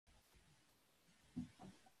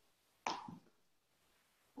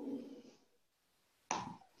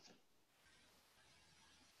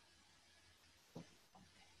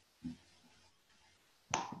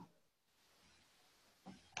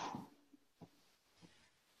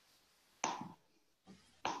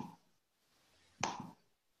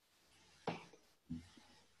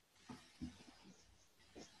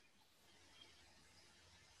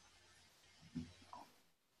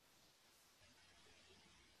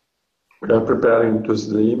We are preparing to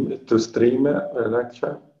stream a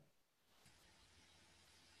lecture.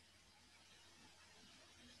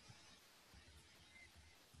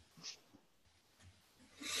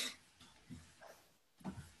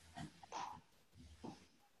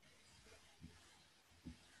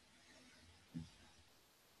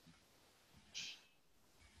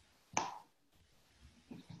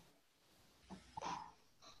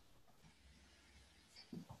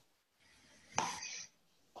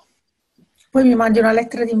 Poi mi mandi una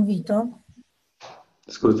lettera di invito?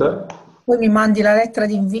 Scusa? Poi mi mandi la lettera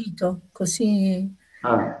di invito, così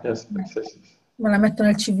Yes, yes. me la metto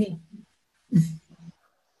nel CV.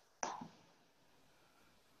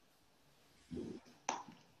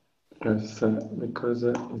 Yes, because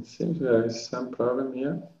it seems there is some problem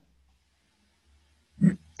here.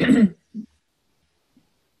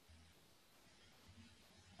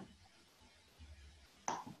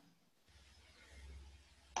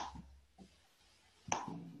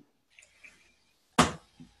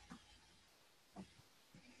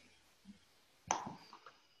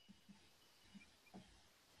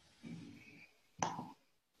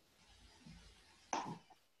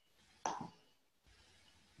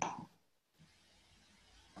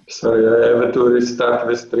 Sorry, I have to restart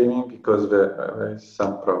the streaming because there is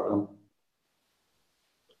some problem.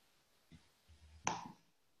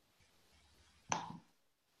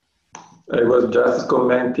 I was just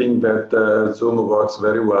commenting that Zoom works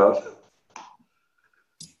very well.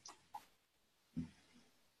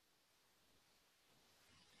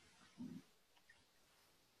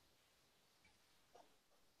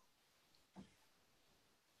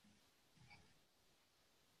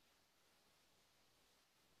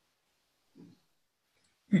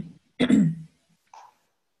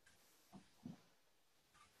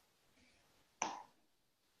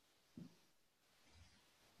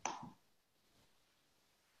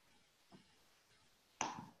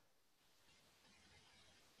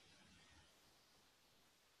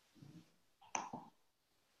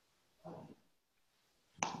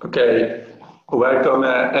 Okay, welcome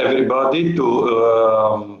everybody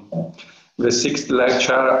to the sixth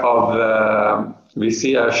lecture of this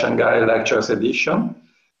year Shanghai Lectures Edition.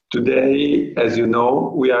 Today, as you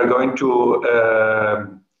know, we are going to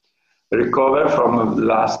recover from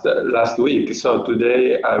last week. So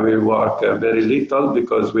today I will work very little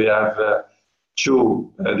because we have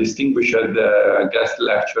two distinguished guest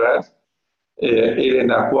lecturers.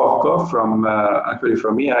 Elena Cuoco from actually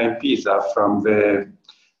from here in Pisa, from the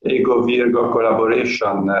Ego Virgo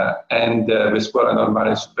collaboration and the Scuola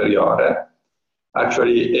Normale Superiore.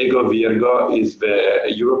 Actually, Ego Virgo is the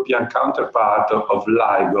European counterpart of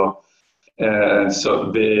LIGO,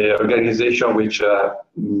 so the organization which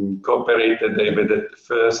cooperated with the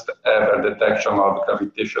first ever detection of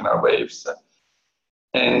gravitational waves.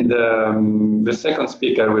 And the second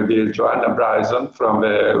speaker will be Joanna Bryson from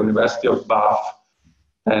the University of Bath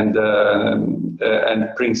and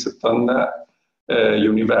Princeton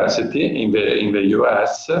University in the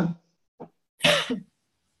US,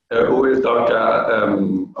 who will talk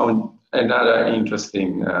on another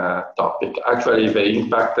interesting topic. Actually, the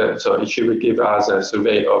impact, so she will give us a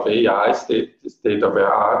survey of AI, state of the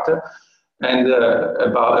art, and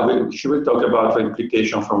she will talk about the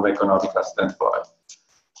implication from the economical standpoint.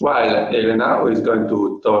 While Elena, who is going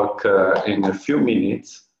to talk in a few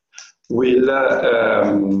minutes, will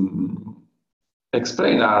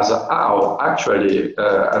explain us how actually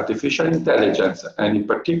artificial intelligence, and in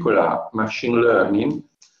particular machine learning,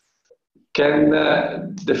 can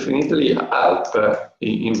definitely help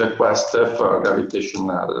in the quest for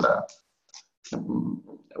gravitational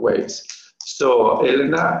waves. So,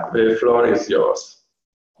 Elena, the floor is yours.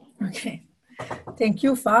 Okay. Thank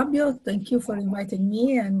you, Fabio. Thank you for inviting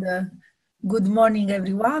me, and good morning,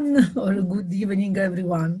 everyone, or good evening,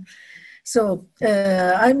 everyone. So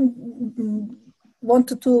I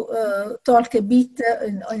wanted to talk a bit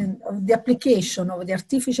on the application of the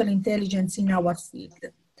artificial intelligence in our field,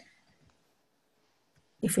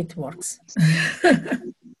 if it works.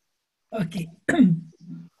 Okay.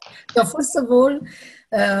 So first of all,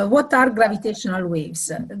 what are gravitational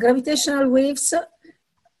waves? Gravitational waves,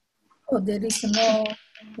 oh, there is no,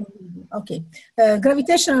 okay.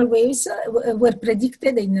 Gravitational waves were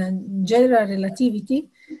predicted in general relativity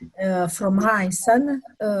from Einstein,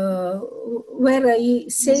 where he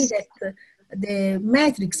said that the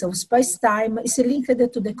matrix of space-time is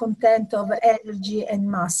linked to the content of energy and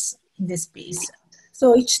mass in the space.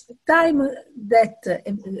 So each time that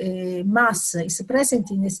a mass is present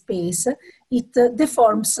in a space, it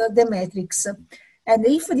deforms the matrix. And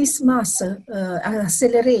if this mass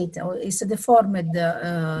accelerates or is deformed,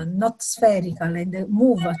 not spherical, and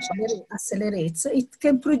accelerates, it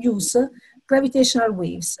can produce gravitational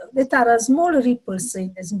waves that are small ripples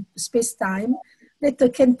in the space-time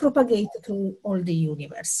that can propagate through all the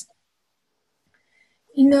universe.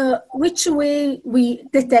 In which way we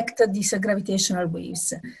detect these gravitational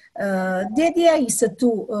waves? The idea is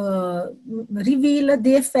to reveal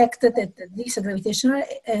the effect that these gravitational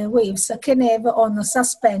waves can have on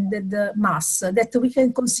suspended mass that we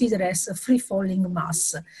can consider as free-falling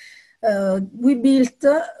mass. When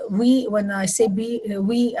I say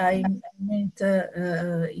we, I meant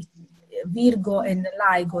Virgo and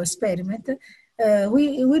LIGO experiment.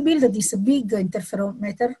 We build this big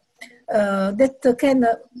interferometer that can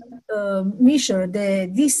measure the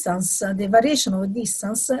distance, the variation of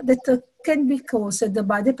distance that can be caused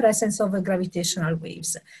by the presence of gravitational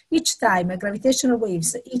waves. Each time a gravitational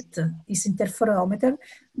waves hit this interferometer,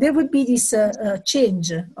 there will be this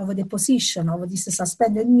change of the position of this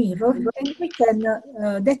suspended mirror, and we can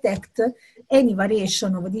detect any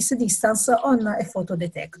variation of this distance on a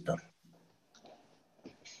photodetector.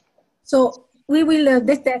 So we will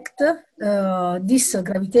detect this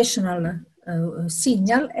gravitational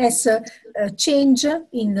signal as a change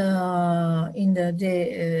in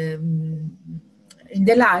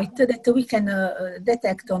the light that we can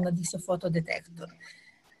detect on this photodetector.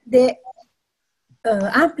 The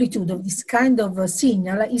amplitude of this kind of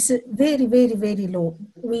signal is very, very, very low.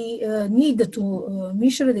 We need to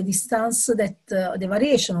measure the distance that the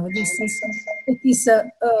variation of distance that is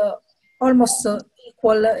almost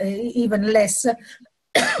equal, even less,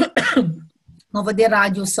 of the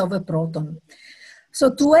radius of a proton.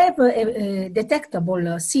 So to have a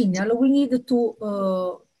detectable signal, we need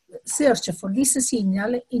to search for this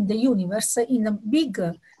signal in the universe in a big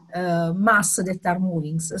mass that are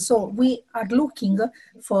moving. So we are looking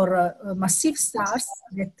for massive stars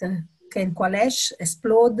that can coalesce,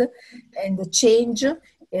 explode, and change,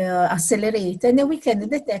 accelerate, and then we can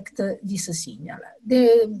detect this signal.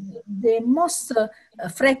 The most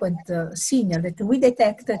frequent signal that we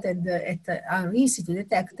detected and are easy to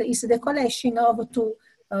detect is the collision of two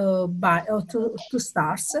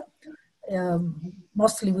stars.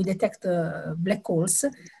 Mostly we detect black holes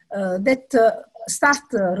that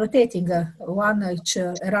start rotating one each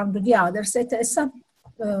around the others at a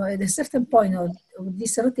certain point of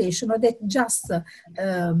this rotation that just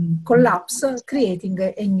collapse, creating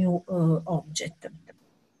a new object.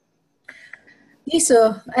 This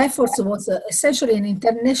effort was essentially an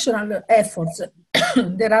international effort.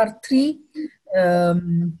 There are 3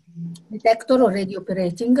 detectors already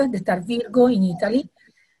operating that are Virgo in Italy,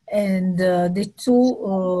 and the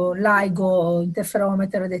 2 LIGO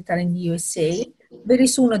interferometer that are in the USA. Very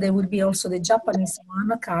soon there will be also the Japanese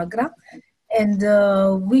one, Kagra, and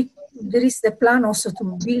there is the plan also to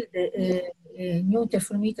build a new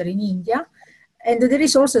interferometer in India, and there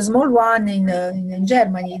is also a small one in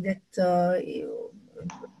Germany that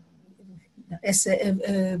has a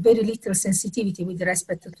very little sensitivity with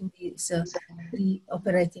respect to these 3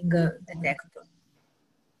 operating detectors.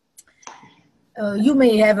 You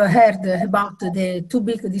may have heard about the 2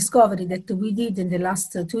 big discoveries that we did in the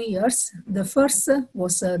last 2 years. The first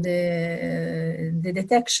was the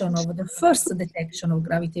detection of the first detection of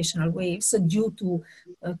gravitational waves due to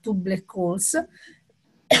 2 black holes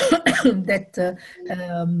that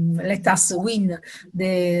let us win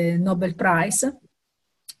the Nobel Prize.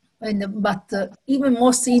 But even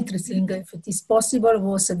most interesting, if it is possible,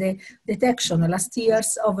 was the detection last year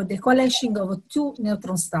of the collision of 2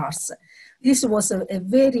 neutron stars. This was a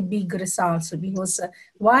very big result because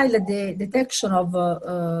while the detection of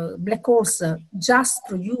black holes just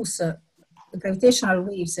produce gravitational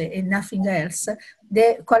waves and nothing else,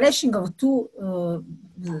 the collision of 2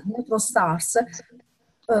 neutron stars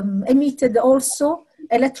emitted also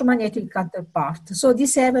electromagnetic counterpart. So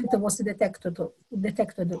this event was detected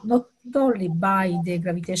not only by the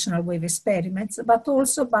gravitational wave experiments, but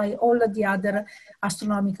also by all the other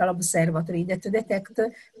astronomical observatories that detect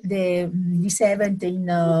this event in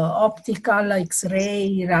optical,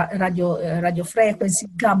 X-ray, radio frequency,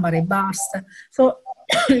 gamma ray burst. So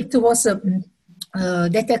it was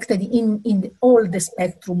detected in all the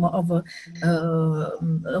spectrum of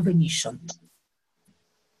emission.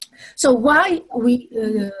 So why we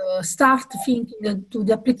start thinking to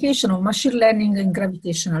the application of machine learning and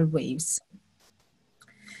gravitational waves?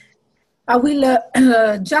 I will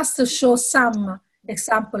just show some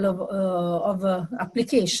example of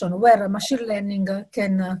application where machine learning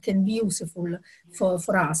can be useful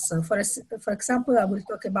for us. For example, I will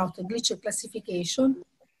talk about glitch classification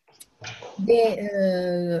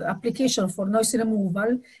the application for noise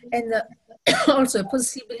removal, and also a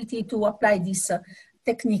possibility to apply this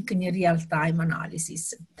technique in real-time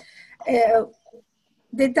analysis.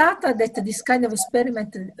 The data that this kind of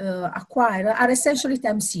experiment acquire are essentially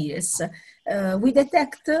time series. We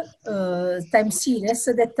detect time series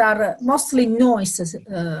that are mostly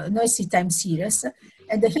noisy time series,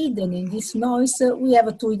 and hidden in this noise, we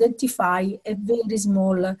have to identify a very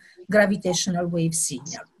small gravitational wave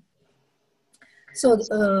signal. So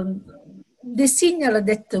the signal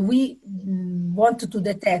that we want to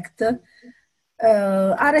detect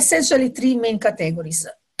are essentially three main categories.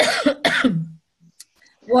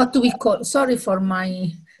 What we call, sorry for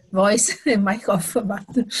my voice and my cough, but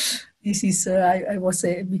this is, I was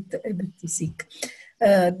a bit sick.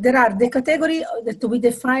 There are the category that we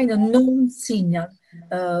define a known signal.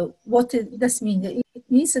 What does mean? It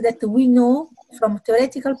means that we know from a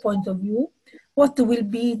theoretical point of view what will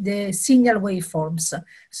be the signal waveforms.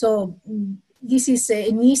 So this is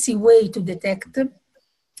an easy way to detect,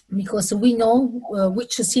 because we know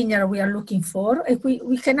which signal we are looking for, and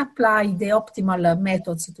we can apply the optimal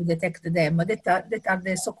methods to detect them, that are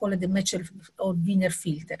the so-called Matcher or Wiener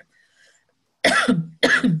filter.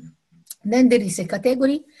 Then there is a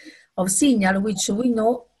category of signal which we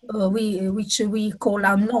know, which we call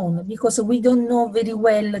unknown, because we don't know very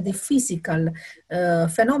well the physical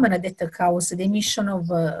phenomena that cause the emission of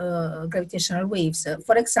gravitational waves.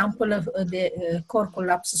 For example, the core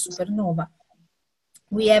collapse supernova.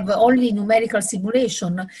 We have only numerical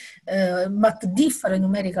simulation, but different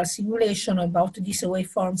numerical simulation about these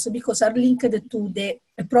waveforms, because are linked to the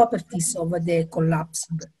properties of the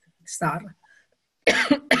collapsed star.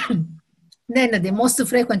 Then the most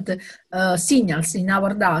frequent signals in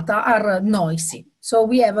our data are noisy. So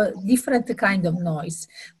we have a different kind of noise.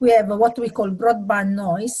 We have what we call broadband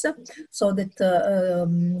noise, so that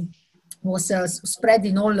was spread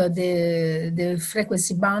in all the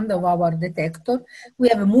frequency band of our detector. We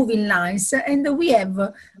have moving lines, and we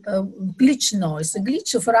have glitch noise.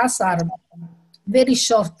 Glitch for us are very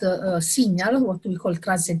short signal, what we call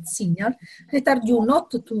transient signal, that are due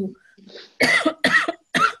not to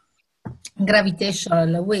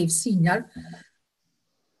gravitational wave signal,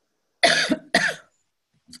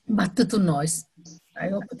 but to noise. I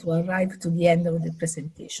hope to arrive to the end of the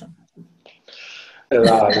presentation.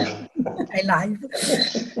 Alive. Alive.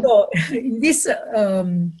 So in this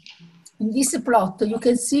plot, you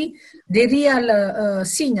can see the real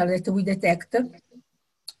signal that we detect.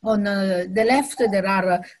 On the left, there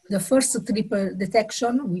are the first triple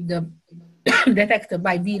detection with the detected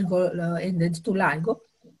by Virgo and the two LIGO.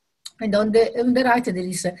 And on the right, there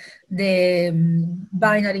is the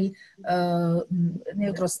binary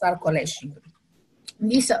neutron star coalescing.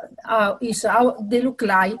 This is how they look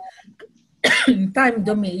like in time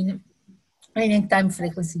domain and in time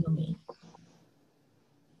frequency domain.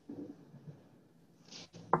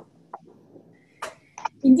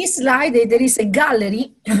 In this slide, there is a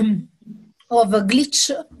gallery of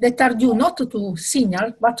glitch that are due not to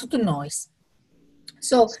signal, but to noise.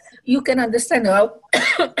 So you can understand how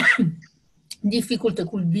difficult it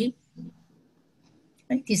could be.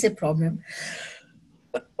 It is a problem.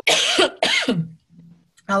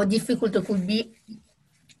 How difficult it could be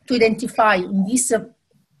to identify in this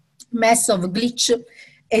mess of glitch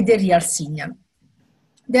a the real signal.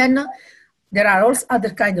 Then there are also other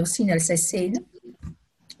kinds of signals, I said,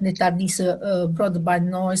 that are these broadband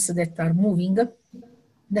noise that are moving,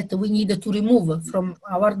 that we need to remove from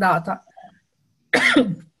our data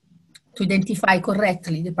to identify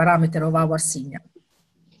correctly the parameter of our signal.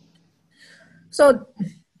 So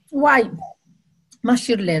why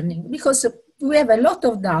machine learning? Because we have a lot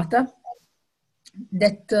of data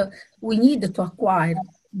that we need to acquire,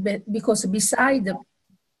 because beside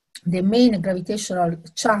the main gravitational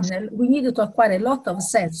channel, we need to acquire a lot of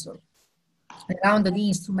sensors around the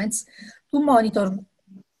instruments to monitor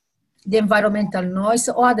the environmental noise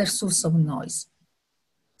or other source of noise.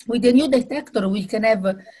 With the new detector, we can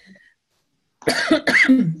have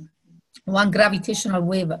one gravitational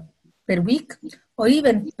wave per week or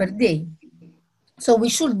even per day. So we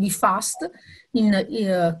should be fast in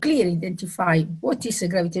clearly identify what is a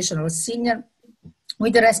gravitational signal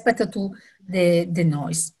with respect to the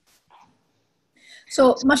noise.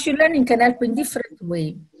 So machine learning can help in different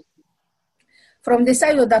ways. From the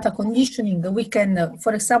side of data conditioning, we can,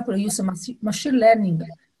 for example, use machine learning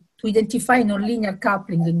to identify nonlinear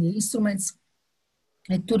coupling in the instruments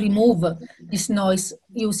and to remove this noise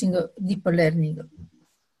using deep learning.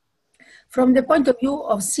 From the point of view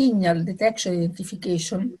of signal detection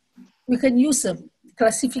identification, we can use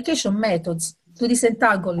classification methods to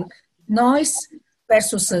disentangle noise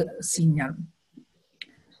versus signal.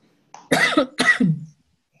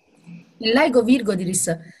 In LIGO Virgo, there is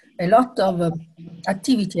a lot of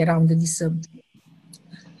activity around this, around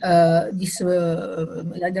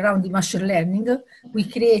the machine learning. We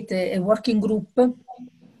create a working group,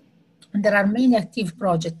 and there are many active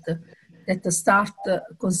projects that start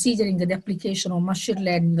considering the application of machine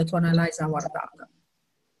learning to analyze our data.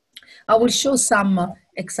 I will show some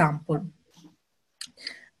examples.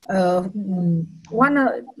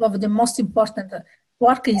 One of the most important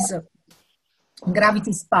work is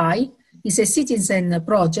Gravity Spy. It's a citizen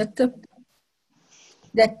project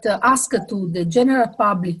that asks to the general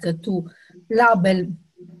public to label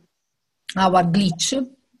our glitch.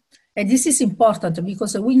 And this is important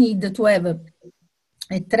because we need to have a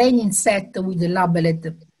training set with the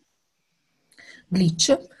labeled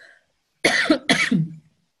glitch.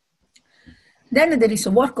 Then there is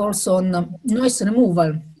a work also on noise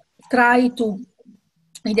removal. Try to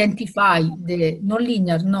identify the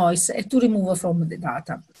nonlinear noise and to remove from the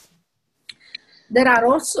data. There are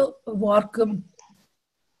also work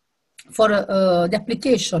for the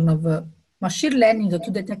application of machine learning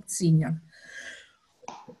to detect signal.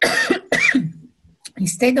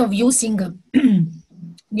 Instead of using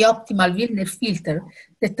the optimal Wiener filter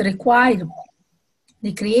that require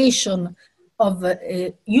the creation of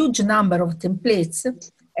a huge number of templates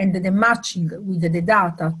and the matching with the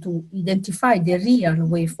data to identify the real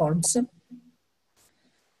waveforms,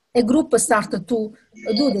 a group started to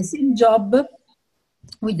do the same job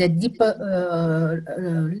with the deep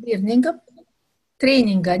learning,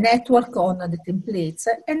 training a network on the templates,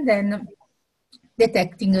 and then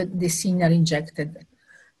detecting the signal injected.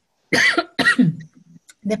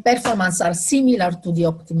 The performance are similar to the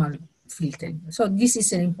optimal filtering. So this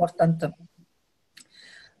is an important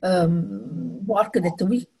work that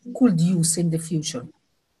we could use in the future.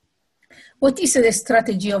 What is the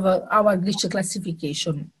strategy of our glitch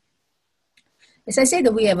classification? As I said,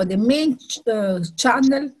 we have the main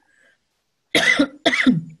channel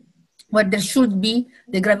where there should be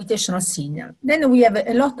the gravitational signal. Then we have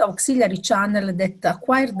a lot of auxiliary channels that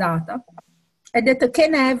acquire data and that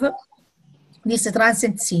can have this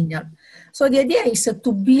transient signal. So the idea is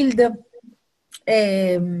to build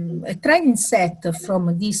a training set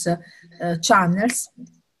from these channels,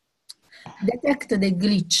 detect the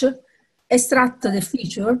glitch, extract the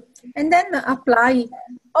feature, and then apply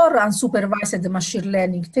or unsupervised machine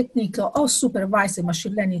learning technique or supervised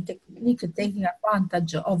machine learning technique taking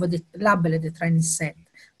advantage of the labeled training set.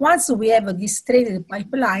 Once we have this trained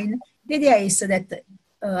pipeline, the idea is that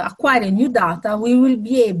acquiring new data, we will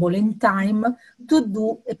be able in time to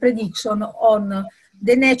do a prediction on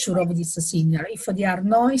the nature of this signal, if they are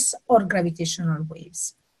noise or gravitational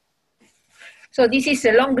waves. So this is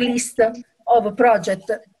a long list of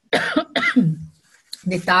projects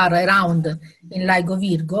that are around in LIGO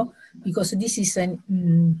Virgo, because this is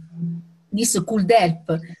this could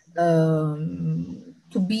help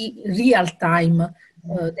to be real-time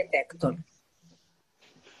detector.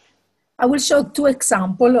 I will show two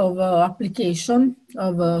examples of application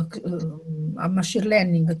of machine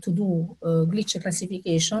learning to do glitch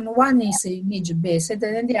classification. One is image-based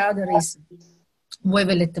and the other is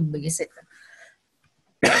wavelet-based.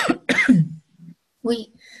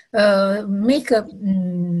 We make a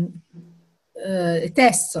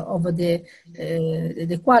test of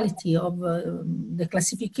the quality of the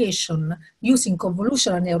classification using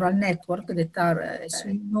convolutional neural network that are, as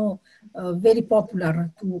we know, very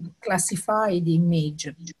popular to classify the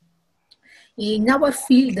image. In our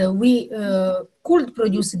field, we could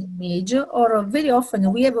produce an image, or very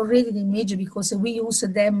often we have already the image because we use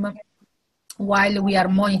them while we are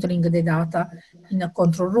monitoring the data in a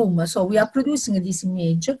control room. So we are producing this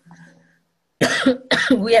image,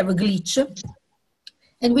 we have a glitch,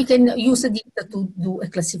 and we can use it to do a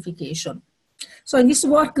classification. So in this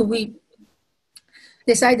work, we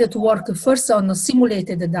decided to work first on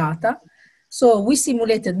simulated data. So we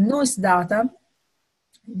simulated noise data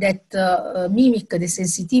that mimic the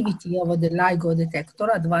sensitivity of the LIGO detector,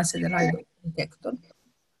 advanced LIGO detector.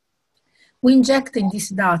 We inject in this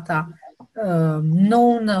data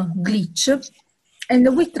known glitch,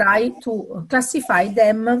 and we try to classify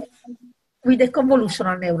them with a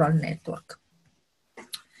convolutional neural network.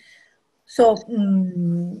 So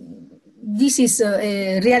this is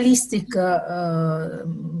a realistic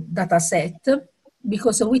data set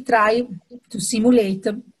because we try to simulate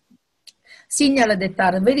signals that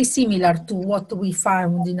are very similar to what we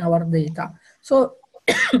found in our data. So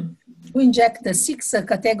we inject 6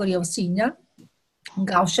 categories of signal: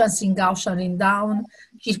 Gaussian, sin Gaussian, ring down,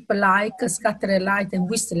 chirp-like, scatter-like, and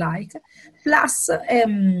whisk-like, plus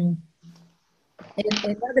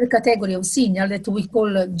another category of signal that we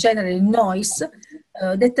call generally noise,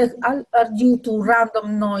 that are due to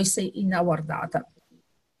random noise in our data.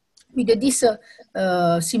 With this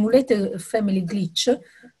simulated family glitch,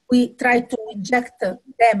 we try to inject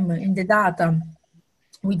them in the data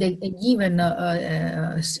with a given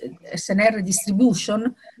SNR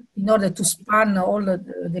distribution in order to span all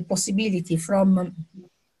the possibility from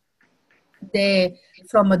the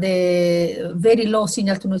very low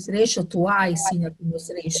signal to noise ratio to high signal to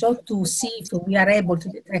noise ratio to see if we are able to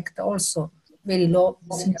detect also very low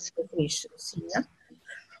signal to noise ratio signal.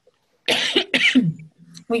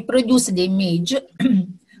 We produce the image.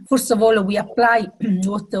 First of all, we apply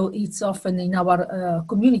what is often in our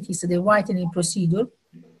communities, the whitening procedure.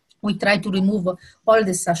 We try to remove all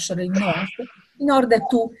the saturated noise in order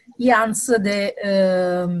to enhance the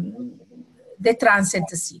transient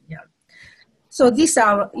signal. So this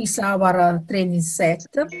is our training set,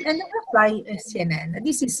 and we apply a CNN.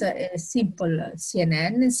 This is a simple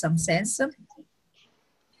CNN in some sense.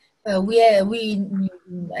 We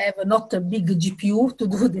have not a big GPU to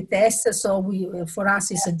do the test, so for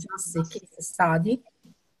us it's just a case study.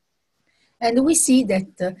 And we see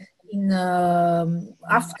that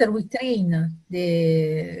after we train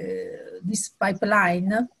this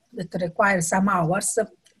pipeline that requires some hours,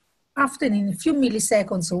 after in a few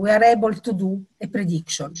milliseconds we are able to do a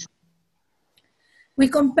prediction. We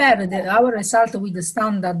compare our result with the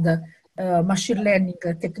standard machine learning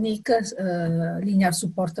technique, linear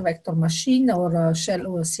support vector machine or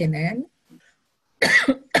shallow CNN.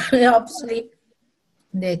 Obviously,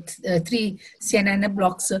 the 3 CNN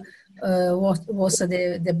blocks was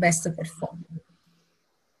the best performing.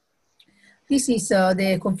 This is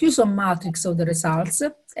the confusion matrix of the results.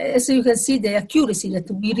 As you can see, the accuracy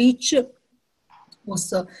that we reach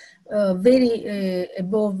was very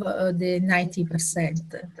above the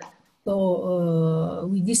 90%. So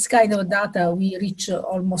with this kind of data, we reach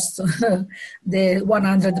almost the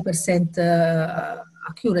 100%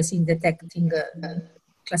 accuracy in detecting,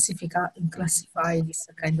 classify this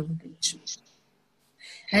kind of glitch.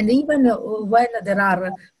 And even when there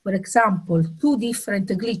are, for example, 2 different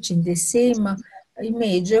glitches in the same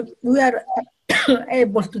image, we are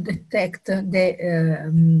able to detect to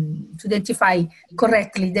identify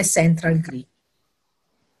correctly the central glitch.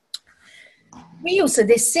 We use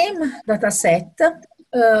the same data set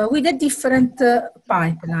with a different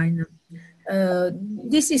pipeline.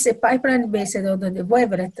 This is a pipeline based on the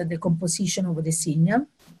wavelet decomposition of the signal.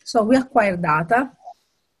 So we acquire data,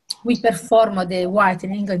 we perform the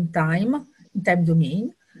whitening in time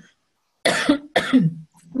domain.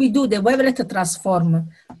 We do the wavelet transform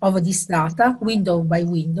of this data, window by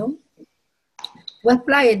window. We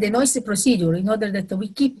apply the noise procedure in order that we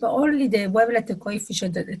keep only the wavelet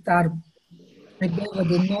coefficient that are above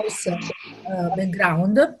the noise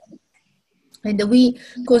background. And we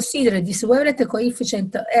consider this wavelet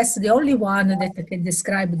coefficient as the only one that can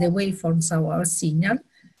describe the waveforms of our signal.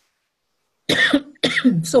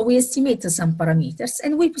 So we estimate some parameters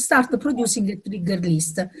and we start producing a trigger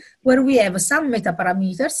list where we have some meta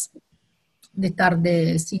parameters that are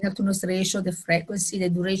the signal to noise ratio, the frequency, the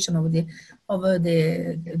duration of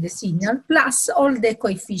the signal, plus all the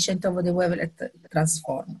coefficient of the wavelet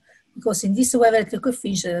transform. Because in this wavelet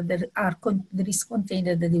coefficient there is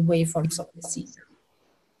contained the waveforms of the signal.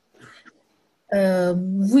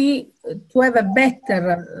 To have a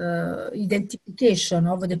better identification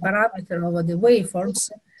of the parameter of the waveforms,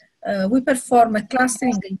 we perform a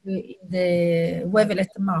clustering in the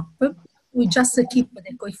wavelet map. We just keep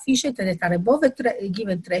the coefficients that are above a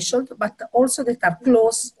given threshold, but also that are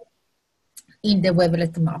close in the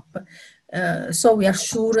wavelet map. So we are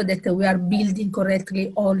sure that we are building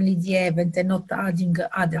correctly only the event and not adding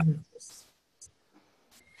other nodes.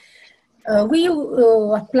 We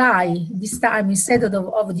apply this time, instead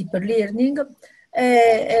of deep learning,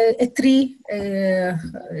 a three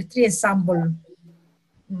ensemble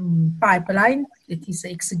pipeline. It is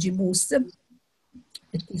XGBoost.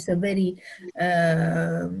 It is a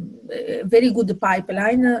very good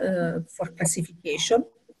pipeline for classification.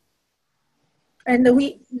 And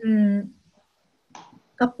we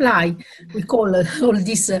apply, we call all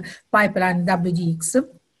this pipeline WDX.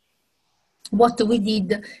 What we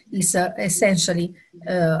did is essentially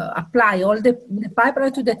apply all the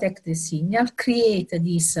pipeline to detect the signal, create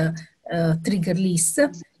this trigger list,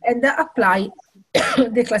 and apply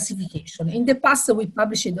the classification. In the past, we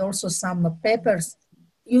published also some papers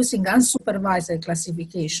using unsupervised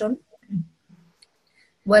classification,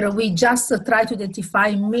 where we just try to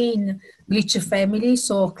identify main glitch family,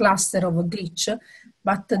 so cluster of glitch,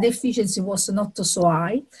 but the efficiency was not so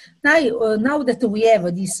high. Now that we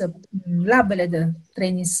have this labeled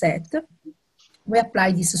training set, we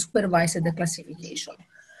apply this supervised classification.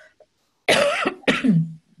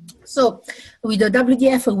 So with the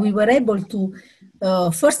WDF, we were able to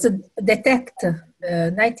first detect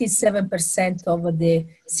 97% of the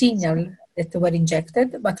signal that were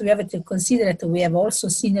injected, but we have to consider that we have also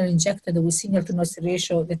signal injected with signal to noise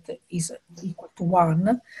ratio that is equal to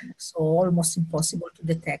 1, so almost impossible to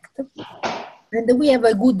detect. And we have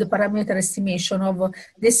a good parameter estimation of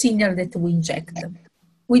the signal that we inject.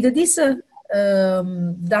 With this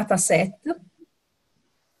data set,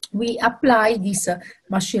 we apply this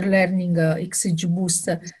machine learning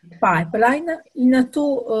XGBoost pipeline in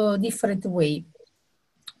two different ways.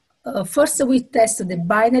 First, we test the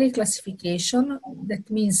binary classification. That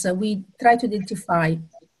means we try to identify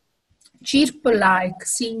chirp-like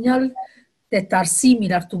signal that are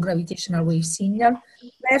similar to gravitational wave signal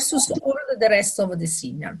versus all the rest of the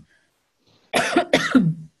signal.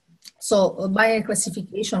 So binary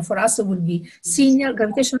classification for us will be signal,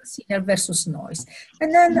 gravitational signal versus noise.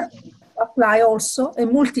 And then apply also a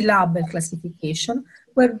multi-label classification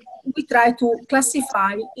where we try to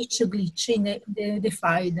classify each glitch in a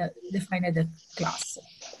defined class.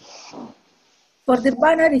 For the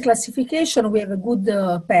binary classification, we have a good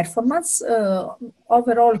performance.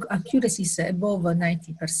 Overall accuracy is above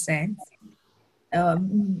 90%.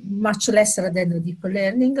 Much lesser than deep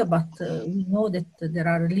learning, but we know that there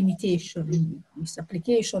are limitations in this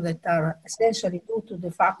application that are essentially due to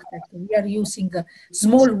the fact that we are using a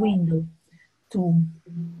small window to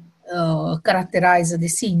characterize the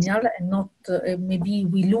signal and not maybe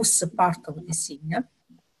we lose part of the signal.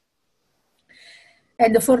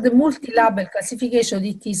 And for the multi-label classification,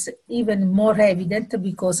 it is even more evident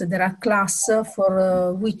because there are classes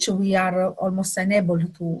for which we are almost unable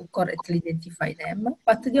to correctly identify them,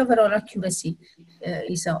 but the overall accuracy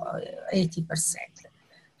is 80%.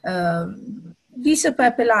 These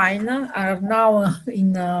pipeline are now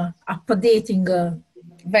in updating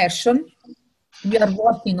version. We are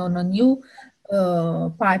working on a new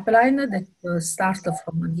pipeline that starts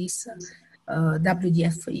from this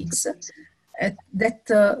WDFX. That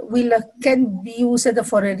can be used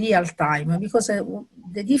for a real time, because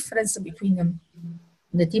the difference between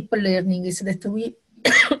the deep learning is that we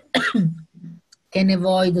can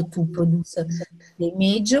avoid to produce the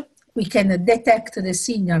image. We can detect the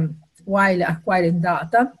signal while acquiring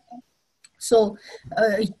data. So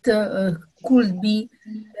it could be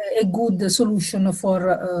a good solution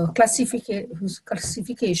for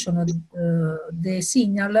classification of the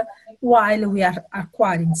signal while we are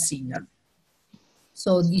acquiring signal.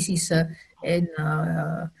 So this is a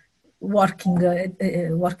work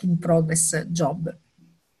in progress job.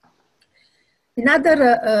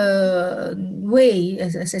 Another way,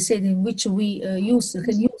 as I said, in which we can use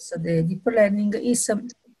the deep learning is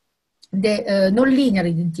the nonlinear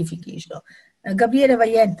identification. Gabriele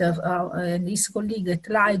Vallenter and his colleague at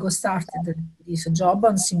LIGO started this job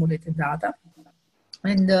on simulated data.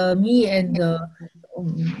 And me and a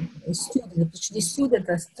PhD student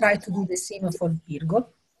try to do the same for Virgo.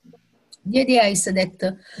 The idea is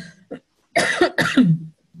that, I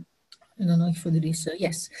don't know if there is,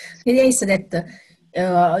 yes. The idea is that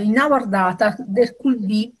in our data, there could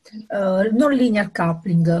be nonlinear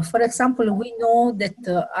coupling. For example, we know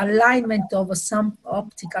that alignment of some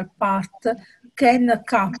optical part can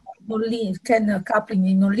coupling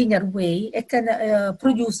in nonlinear way and can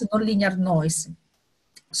produce nonlinear noise.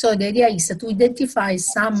 So the idea is to identify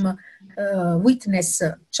some witness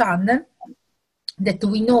channel that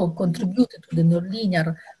we know contribute to the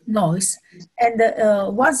nonlinear noise, and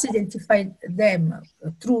once identified them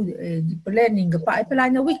through the deep learning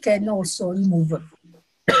pipeline, we can also remove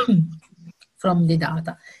from the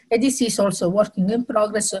data. And this is also working in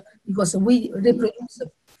progress because we reproduce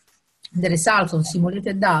the results on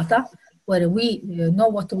simulated data where we know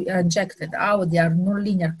what we are injected, how they are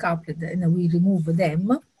nonlinear coupled, and we remove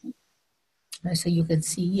them, as you can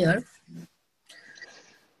see here.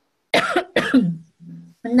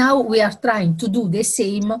 Now we are trying to do the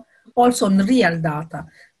same also on real data,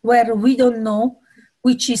 where we don't know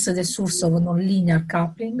which is the source of nonlinear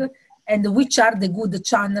coupling and which are the good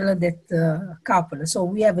channels that couple. So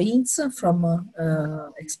we have hints from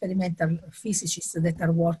experimental physicists that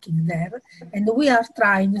are working there, and we are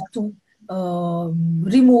trying to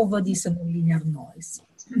remove this nonlinear noise.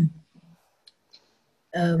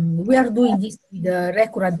 We are doing this with a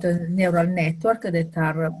recurrent neural network that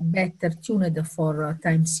are better tuned for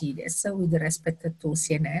time series with respect to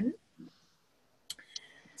CNN.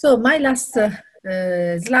 So my last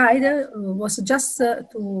slide was just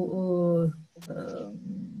to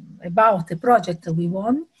about a project we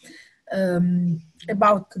won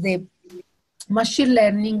about the machine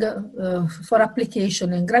learning for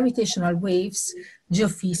application in gravitational waves,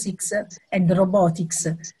 geophysics, and robotics,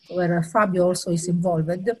 where Fabio also is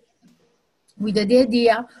involved, with the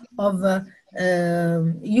idea of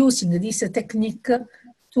using this technique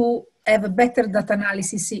to have a better data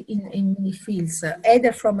analysis in many fields,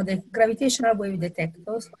 either from the gravitational wave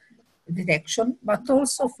detection, but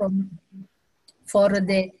also for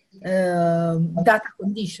the data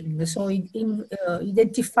conditioning. So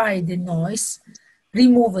identify the noise,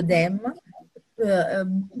 remove them,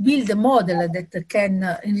 build a model that can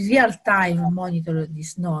in real time monitor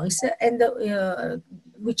this noise, and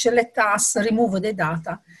which let us remove the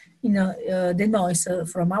data in the noise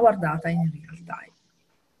from our data in real time.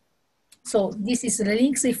 So this is the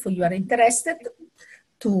links if you are interested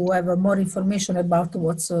to have more information about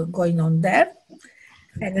what's going on there.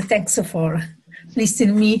 And thanks for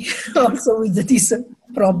listening me also with this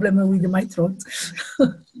problem with my throat.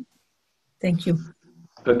 Thank you.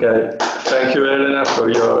 Okay, thank you, Elena, for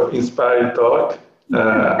your inspiring talk.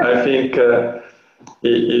 I think, of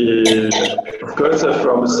course,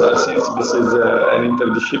 since this is an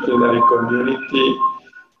interdisciplinary community,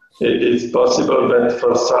 it's possible that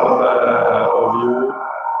for some of you,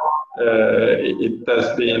 it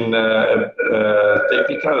has been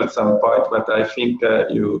technical at some point, but I think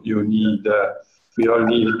we all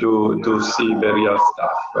need to see the real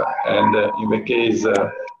stuff. And in the case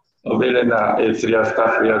of Elena, it's real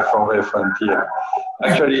stuff, real from the frontier.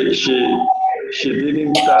 Actually, she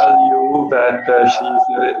didn't tell you that she's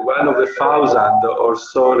one of the 1,000 or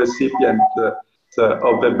so recipients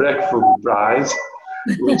of the Breakthrough Prize,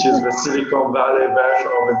 which is the Silicon Valley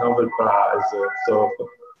version of the Nobel Prize. So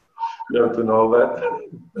you have to know that.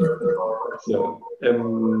 So, I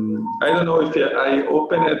don't know if I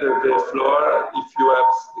opened the floor if you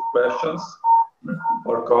have questions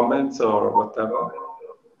or comments or whatever.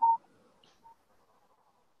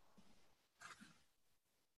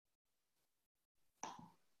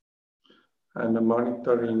 I'm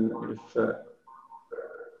monitoring if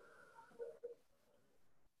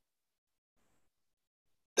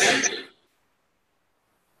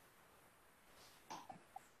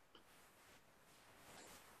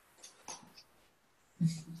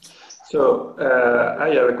So I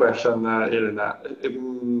have a question, Elena.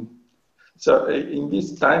 So in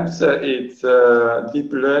these times,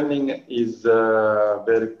 deep learning is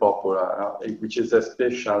very popular, which is a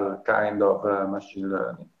special kind of machine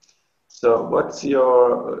learning. So what's which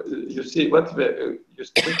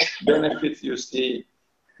benefits you see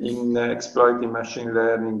in exploiting machine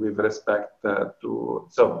learning with respect to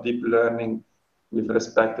deep learning with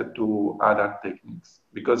respect to other techniques?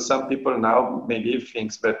 Because some people now maybe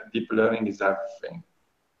think that deep learning is everything.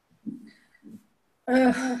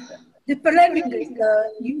 Deep learning is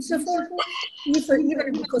useful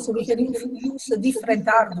even because we can use different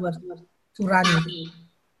hardware to run it.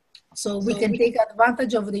 So we can take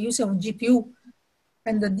advantage of the use of GPU,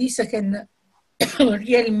 and this can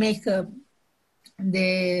really make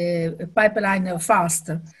the pipeline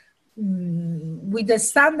fast. With the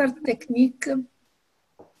standard technique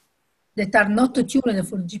that are not tuned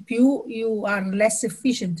for GPU, you are less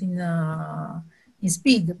efficient in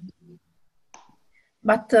speed.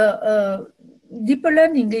 But deep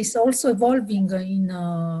learning is also evolving in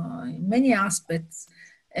many aspects.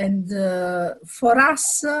 And for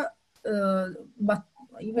us, but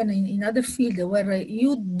even in other fields where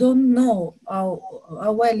you don't know how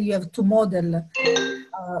well you have to model,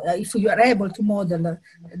 if you are able to model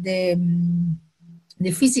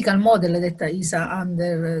the physical model that is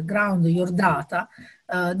underground your data,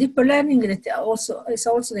 deep learning that also is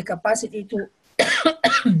also the capacity to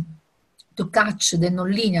to catch the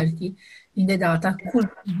nonlinearity in the data could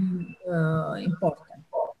be important.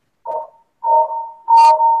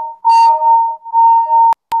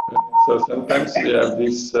 So sometimes we have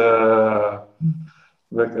this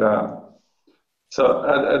background. So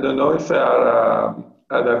I don't know if there are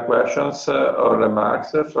other questions or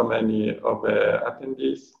remarks from any of the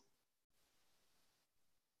attendees.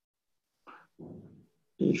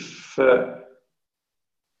 If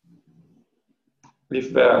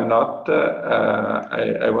there are not,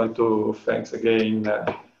 I want to thank again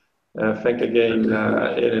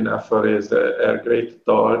Elena for her great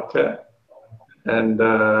talk. And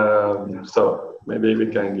so maybe we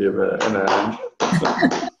can give an end.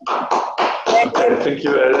 Okay, thank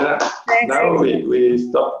you, Elena. Now we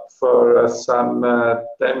stop for some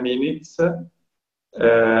 10 minutes,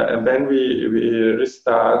 and then we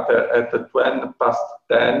restart at 10 past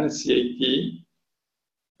 10 CAT,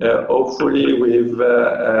 hopefully with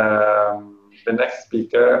the next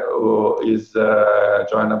speaker, who is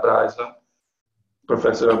Joanna Bryson,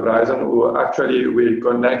 Professor Bryson, who actually we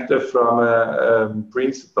connected from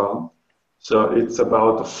Princeton. So it's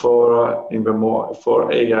about 4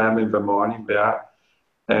 a.m. in the morning there.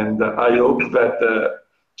 And I hope that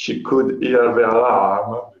she could hear the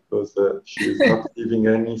alarm, because she's not giving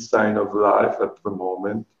any sign of life at the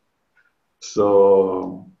moment.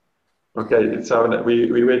 So, okay, it's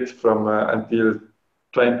we wait from until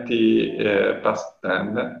 20 past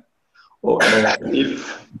 10.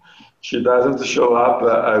 If she doesn't show up,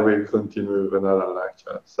 I will continue with another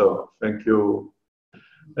lecture. So thank you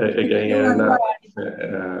again.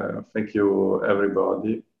 Thank you,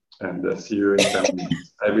 everybody, and see you in 10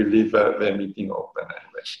 minutes. I will leave the meeting open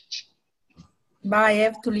anyway. Bye, I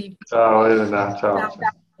have to leave. Ciao, Elena. Ciao. Ciao.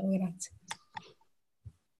 Grazie.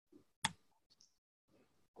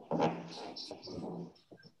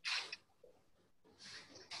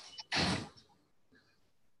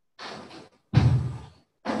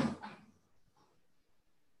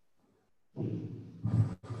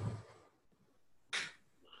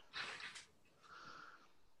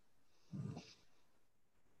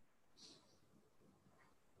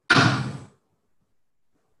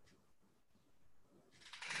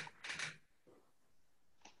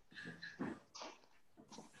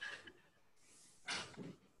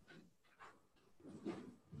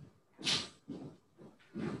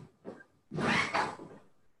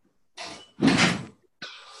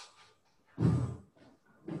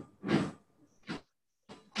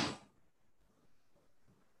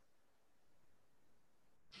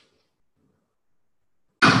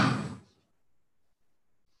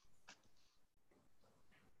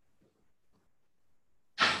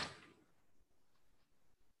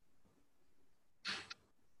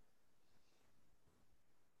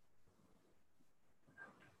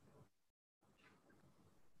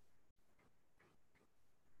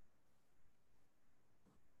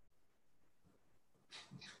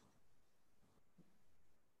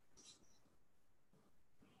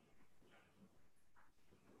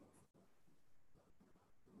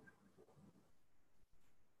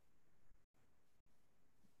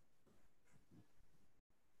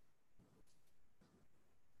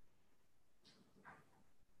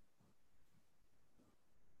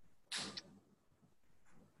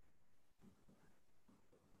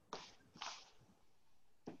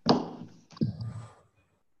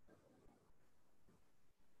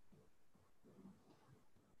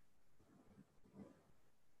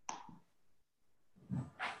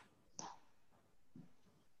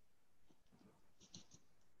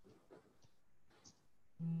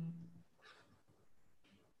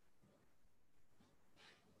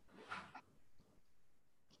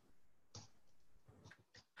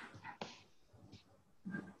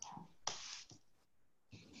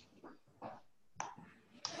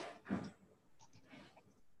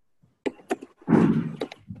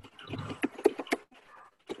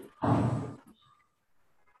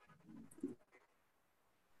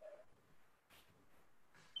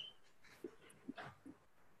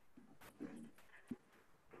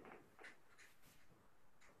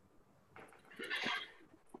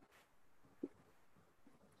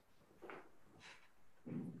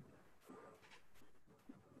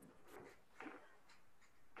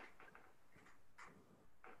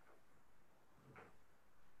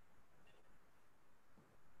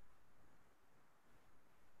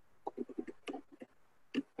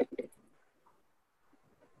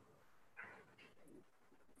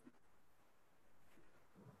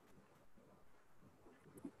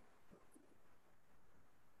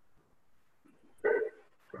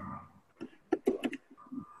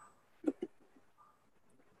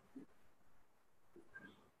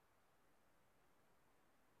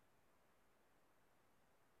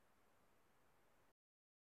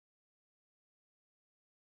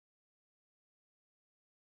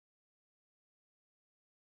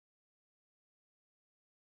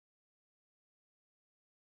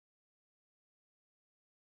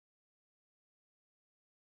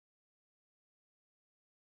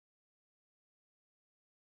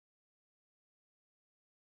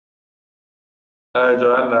 Hi,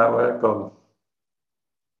 Joanna, welcome.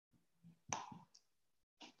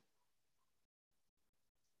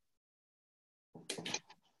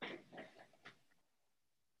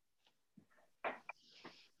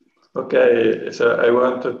 Okay, so I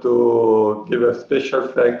wanted to give a special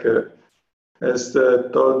thank you. As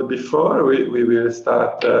told before, we will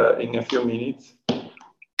start in a few minutes.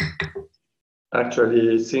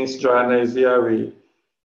 Actually, since Joanna is here, we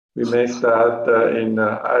may start in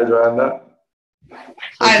hi, Joanna.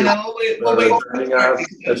 I know, we'll wait for joining us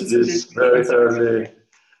at this very early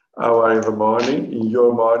hour in the morning, in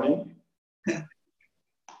your morning. Yeah.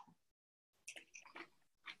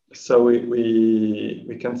 So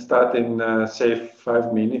we can start in, say,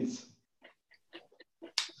 5 minutes.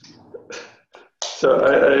 So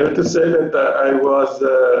I have to say that I was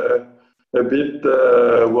a bit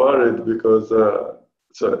worried because,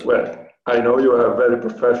 well, I know you are a very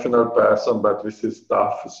professional person, but this is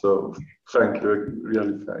tough. So thank you,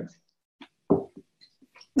 really thanks.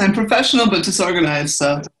 I'm professional but disorganized,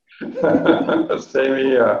 so. Same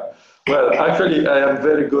here. Well, actually, I am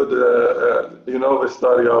very good. You know the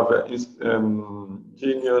story of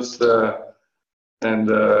genius and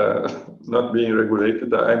not being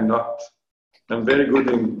regulated. I'm not. I'm very good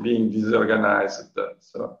in being disorganized.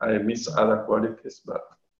 So I miss other qualities, but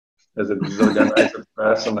as a disorganized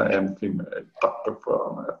person, I am a top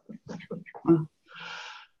performer.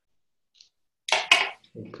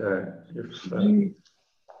 Okay.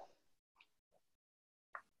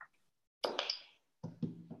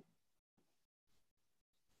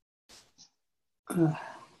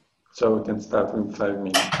 So we can start in 5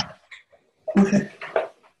 minutes. Okay.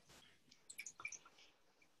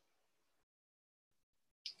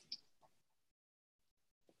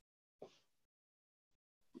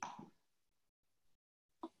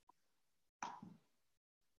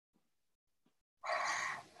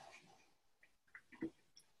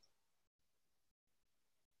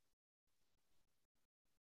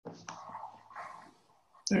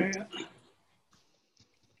 There you go.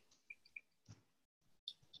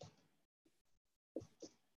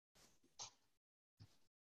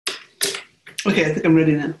 Okay, I think I'm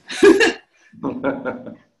ready now.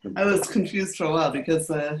 I was confused for a while because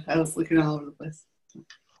I was looking all over the place.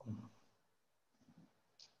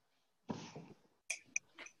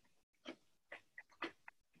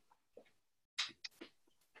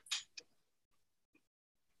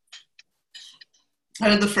 How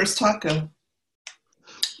did the first talk go?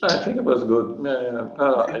 I think it was good.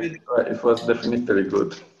 It was definitely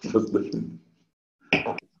good. It was definitely.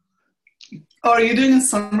 Oh, are you doing a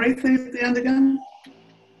summary thing at the end again?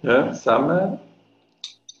 Yeah, summary.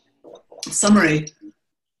 Summary.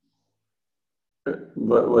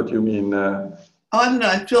 What do you mean? Oh, I don't know.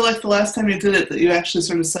 I feel like the last time you did it, that you actually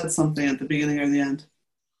sort of said something at the beginning or the end.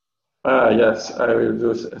 Yes, I will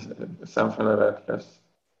do something like that. Yes.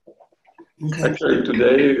 Okay. Actually,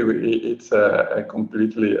 today it's a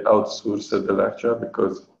completely outsourced lecture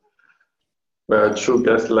because we are 2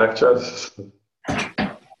 guest lectures.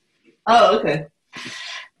 Oh, okay.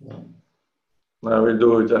 I will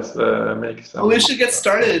do just make some. Well, we should get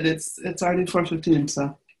started. It's already 4:15,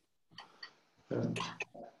 so. Yeah.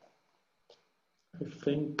 I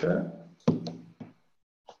think.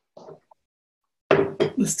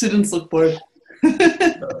 The students look bored.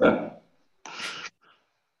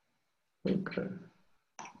 Okay.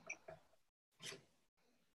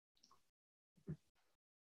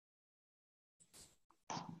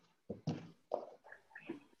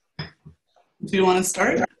 Do you want to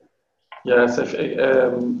start? Yes, I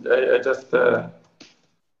just.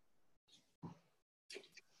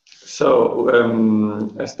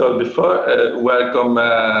 As told before, welcome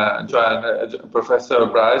Professor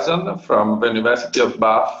Bryson from the University of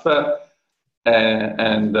Bath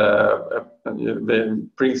and the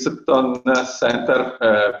Princeton Center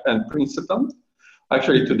and Princeton.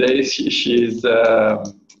 Actually, today she is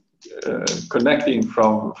connecting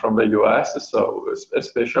from the US, so a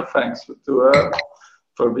special thanks to her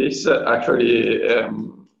for this. Actually,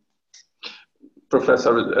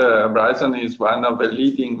 Professor Bryson is one of the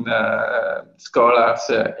leading scholars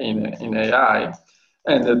in AI.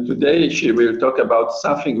 And today she will talk about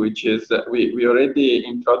something which is, we already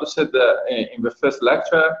introduced in the first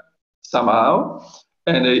lecture somehow,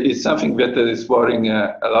 and it's something that is worrying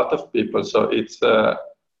a lot of people. So it's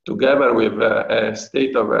together with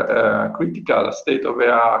a critical state of the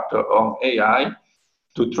art on AI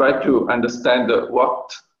to try to understand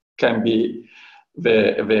what can be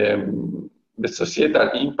the societal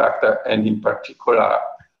impact and in particular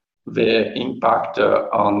the impact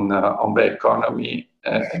on the economy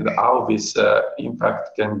and how this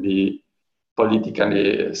impact can be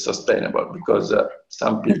politically sustainable, because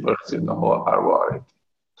some people, as you know, are worried.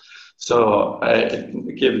 So I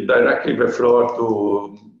give directly the floor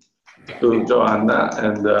to Joanna,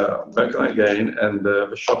 and welcome again, and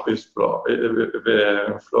the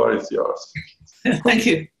floor is yours. Thank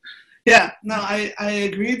you. Yeah, no, I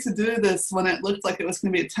agreed to do this when it looked like it was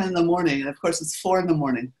going to be at 10 in the morning, and of course it's 4 in the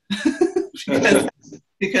morning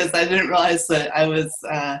because I didn't realize that I was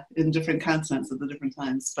in different continents at the different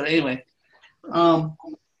times. But anyway,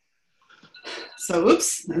 so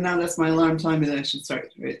oops, and now that's my alarm telling me that I should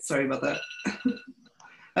start. Right, sorry about that.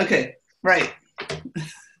 Okay, right.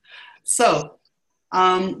 So,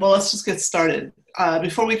 well, let's just get started.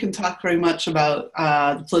 Before we can talk very much about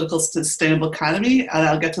the political sustainable economy, and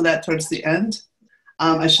I'll get to that towards the end,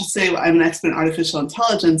 I should say I'm an expert in artificial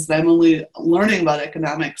intelligence, and I'm only learning about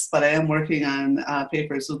economics, but I am working on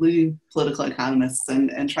papers with leading political economists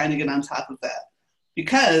and trying to get on top of that.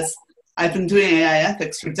 Because I've been doing AI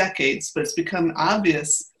ethics for decades, but it's become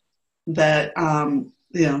obvious that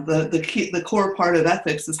the core part of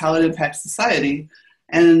ethics is how it impacts society.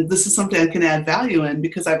 And this is something I can add value in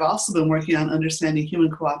because I've also been working on understanding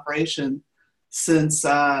human cooperation since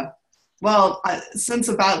about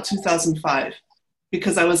 2005.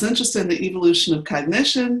 Because I was interested in the evolution of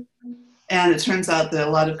cognition, and it turns out that a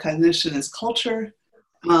lot of cognition is culture,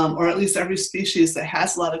 or at least every species that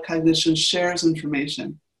has a lot of cognition shares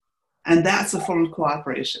information. And that's a form of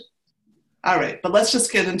cooperation. All right, but let's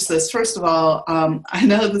just get into this. First of all, I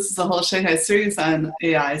know this is a whole Shanghai series on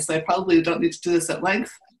AI, so I probably don't need to do this at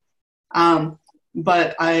length,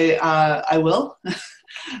 but I will.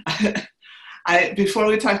 Before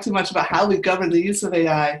we talk too much about how we govern the use of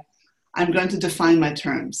AI, I'm going to define my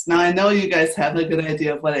terms. Now, I know you guys have a good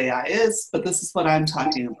idea of what AI is, but this is what I'm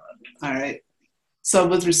talking about, all right? So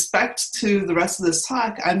with respect to the rest of this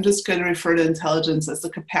talk, I'm just going to refer to intelligence as the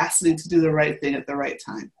capacity to do the right thing at the right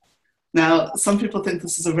time. Now, some people think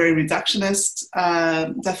this is a very reductionist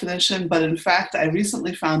definition, but in fact, I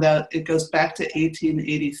recently found out it goes back to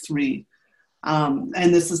 1883.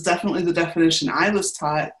 And this is definitely the definition I was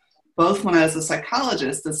taught, both when I was a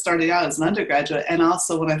psychologist and starting out as an undergraduate, and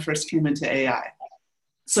also when I first came into AI.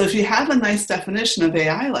 So if you have a nice definition of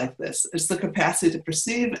AI like this, it's the capacity to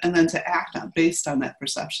perceive and then to act based on that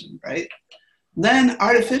perception, right? Then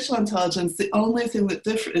artificial intelligence, the only thing that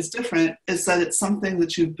is different is that it's something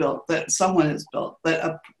that you've built, that someone has built,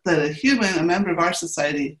 that a human, a member of our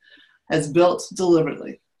society, has built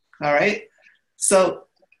deliberately, all right? So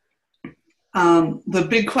the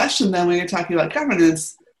big question then when you're talking about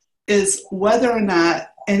governance is whether or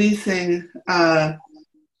not anything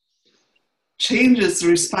changes the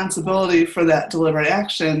responsibility for that deliberate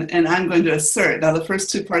action, and I'm going to assert. Now the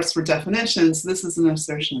first two parts were definitions, this is an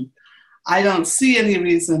assertion. I don't see any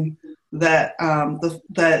reason that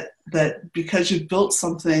that because you've built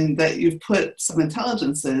something that you've put some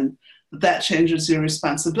intelligence in, that changes your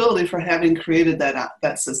responsibility for having created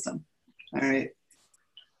that system. All right.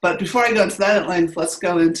 But before I go into that at length, let's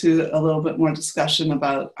go into a little bit more discussion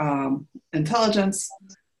about intelligence.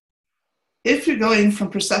 If you're going from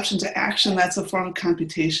perception to action, that's a form of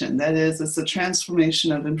computation. That is, it's a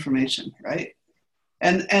transformation of information, right?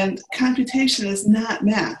 And computation is not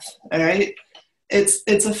math, all right? It's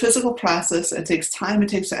a physical process. It takes time, it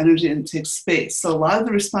takes energy, and it takes space. So a lot of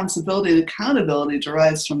the responsibility and accountability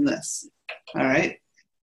derives from this, all right?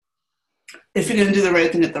 If you're gonna do the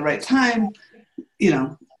right thing at the right time,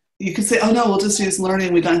 you could say, oh no, we'll just use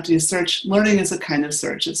learning, we don't have to use search. Learning is a kind of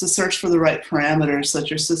search. It's a search for the right parameters so that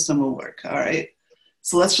your system will work, all right?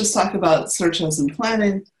 So let's just talk about search as in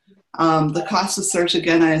planning. The cost of search,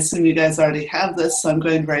 again, I assume you guys already have this, so I'm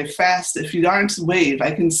going very fast. If you aren't, wave,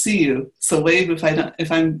 I can see you. So wave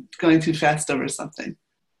if I'm going too fast over something.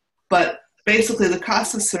 But basically the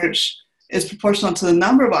cost of search is proportional to the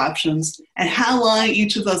number of options and how long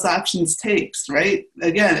each of those options takes, right?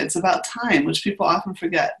 Again, it's about time, which people often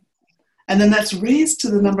forget. And then that's raised to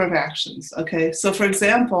the number of actions, okay? So for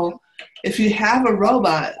example, if you have a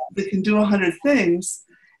robot that can do 100 things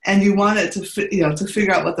and you want it to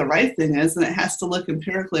figure out what the right thing is, and it has to look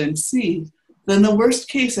empirically and see, then the worst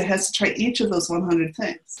case, it has to try each of those 100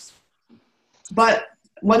 things. But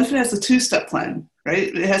what if it has a two-step plan,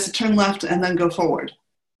 right? It has to turn left and then go forward,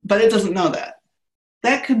 but it doesn't know that.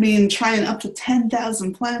 That could mean trying up to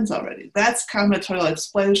 10,000 plans already. That's combinatorial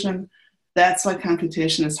explosion. That's why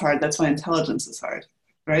computation is hard. That's why intelligence is hard,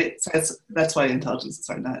 right? So that's why intelligence is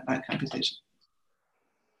hard, not computation.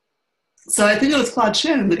 So I think it was Claude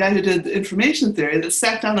Shannon, the guy who did the information theory, that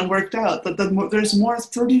sat down and worked out that there's more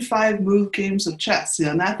 35 move games of chess,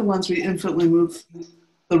 not the ones where you infinitely move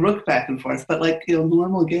the rook back and forth, but like,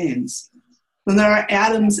 normal games. Then there are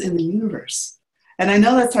atoms in the universe. And I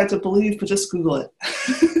know that's hard to believe, but just Google it.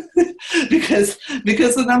 because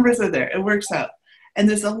the numbers are there, it works out. And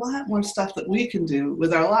there's a lot more stuff that we can do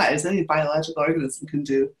with our lives, any biological organism can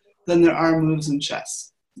do, than there are moves in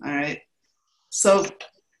chess, all right? So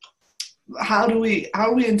how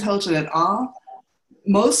are we intelligent at all?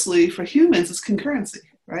 Mostly for humans, it's concurrency,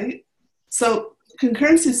 right? So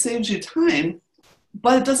concurrency saves you time,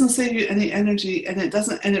 but it doesn't save you any energy, and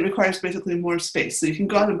it requires basically more space. So you can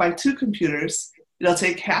go out and buy 2 computers, it'll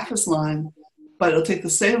take half as long, but it'll take the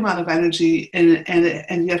same amount of energy,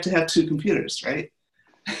 and you have to have 2 computers, right?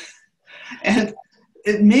 And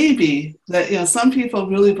it may be that, you know, some people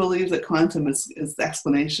really believe that quantum is the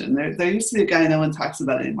explanation. There used to be a guy no one talks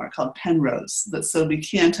about anymore called Penrose that said we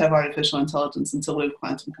can't have artificial intelligence until we have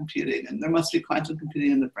quantum computing, and there must be quantum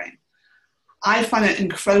computing in the brain. I find it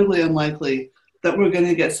incredibly unlikely that we're going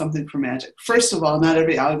to get something for magic. First of all, not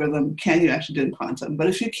every algorithm can you actually do in quantum, but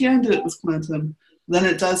if you can do it with quantum, then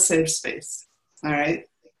it does save space, all right?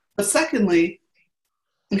 But secondly,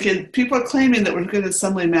 okay, people are claiming that we're going to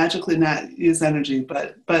suddenly magically not use energy,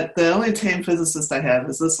 but the only tame physicist I have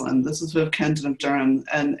is this one. This is Viv Kenton of Durham,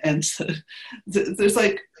 and there's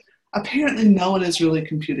like, apparently no one is really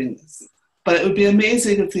computing this. But it would be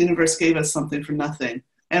amazing if the universe gave us something for nothing.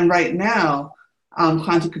 And right now,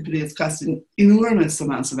 quantum computing is costing enormous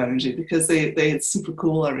amounts of energy because they super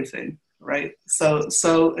cool everything, right? So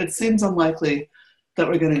it seems unlikely that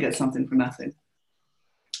we're going to get something for nothing.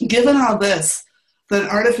 Given all this, then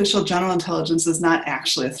artificial general intelligence is not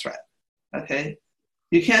actually a threat, okay?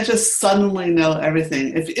 You can't just suddenly know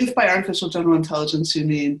everything. If by artificial general intelligence you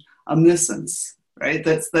mean omniscience, right?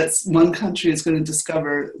 That's one country is going to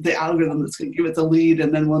discover the algorithm that's going to give it the lead,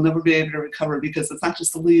 and then we'll never be able to recover because it's not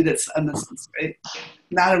just the lead, it's omniscience, right?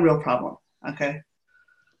 Not a real problem, okay?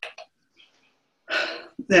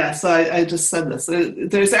 Yeah, so I just said this.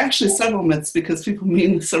 There's actually several myths because people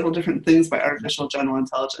mean several different things by artificial general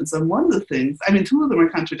intelligence. And one of the things, I mean, two of them are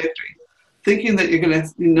contradictory. Thinking that you're going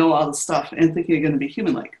to know all the stuff and thinking you're going to be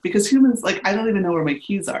human-like. Because humans, like, I don't even know where my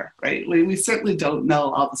keys are, right? We certainly don't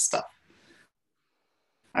know all the stuff.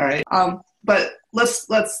 All right, but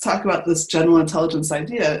let's talk about this general intelligence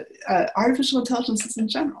idea. Artificial intelligence is in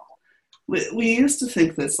general. We used to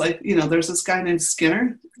think this, like, you know, there's this guy named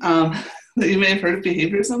Skinner, that you may have heard of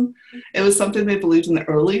behaviorism. It was something they believed in the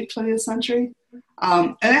early 20th century.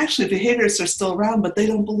 And actually behaviorists are still around, but they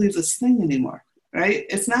don't believe this thing anymore, right?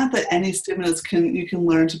 It's not that any stimulus you can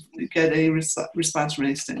learn to get a response from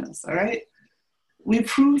any stimulus, all right? We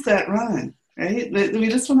proved that wrong, right? We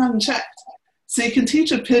just went out and checked. So you can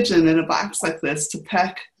teach a pigeon in a box like this to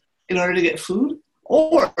peck in order to get food,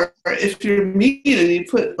 or if you're mean and you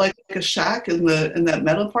put like a shack in that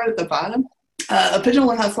metal part at the bottom, a pigeon will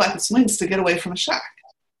learn how to flap its wings to get away from a shack.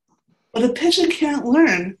 But a pigeon can't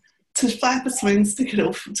learn to flap its wings to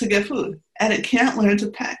get food, and it can't learn to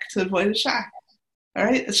peck to avoid a shack. All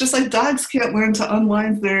right, it's just like dogs can't learn to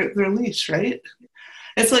unwind their leash, right?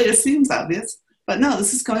 It's like, it seems obvious, but no,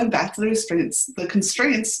 this is going back to the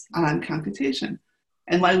constraints on computation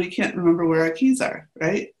and why we can't remember where our keys are,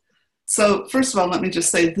 right? So first of all, let me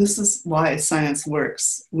just say, this is why science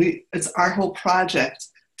works. It's our whole project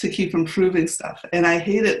to keep improving stuff. And I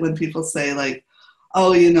hate it when people say, like,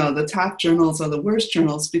 oh, you know, the top journals are the worst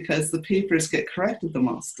journals because the papers get corrected the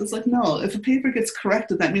most. It's like, no, if a paper gets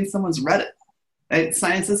corrected, that means someone's read it, right?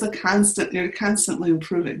 Science is you're constantly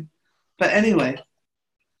improving. But anyway,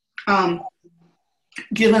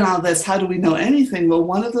 given all this, how do we know anything? Well,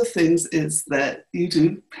 one of the things is that you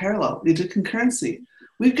do parallel, you do concurrency.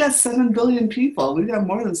 We've got 7 billion people. We've got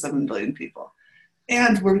more than 7 billion people.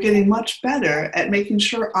 And we're getting much better at making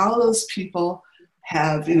sure all those people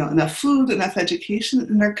have, you know, enough food, enough education,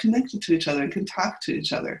 and are connected to each other and can talk to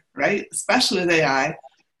each other, right? Especially with AI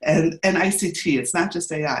and ICT. It's not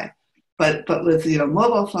just AI, but with, you know,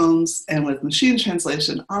 mobile phones and with machine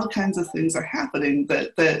translation, all kinds of things are happening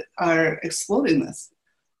that are exploding this.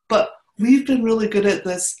 But we've been really good at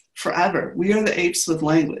this forever. We are the apes with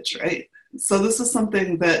language, right? So this is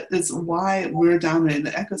something that is why we're dominating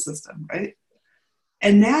the ecosystem, right?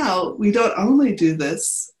 And now we don't only do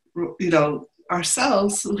this, you know,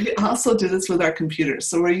 ourselves, we also do this with our computers.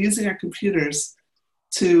 So we're using our computers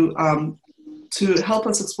to help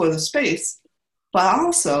us explore the space, but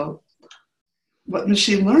also what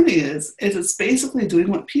machine learning is it's basically doing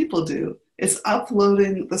what people do. It's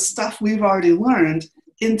uploading the stuff we've already learned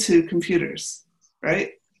into computers,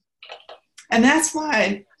 right? And that's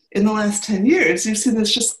why in the last 10 years, you've seen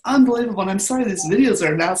this just unbelievable. And I'm sorry, these videos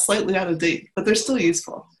are now slightly out of date, but they're still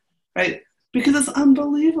useful, right? Because it's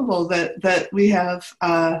unbelievable that we have,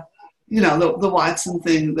 you know, the Watson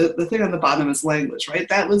thing, the thing on the bottom is language, right?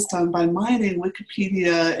 That was done by mining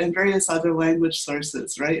Wikipedia and various other language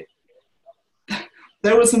sources, right?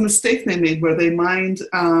 There was a mistake they made where they mined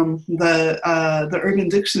the Urban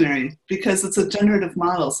Dictionary because it's a generative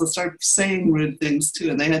model, so it started saying rude things too,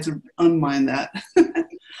 and they had to unmine that.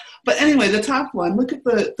 But anyway, the top one, look at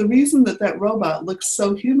the reason that robot looks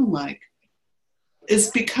so human-like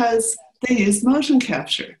is because they use motion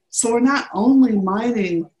capture. So we're not only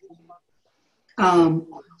mining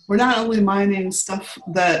stuff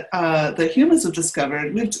that humans have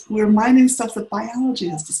discovered, we're mining stuff that biology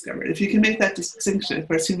has discovered. If you can make that distinction, of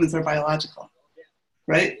course, humans are biological,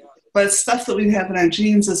 right? but it's stuff that we have in our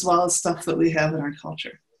genes as well as stuff that we have in our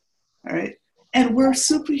culture. All right. And we're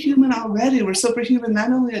superhuman already. We're superhuman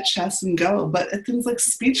not only at chess and Go, but at things like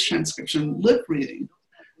speech transcription, lip reading,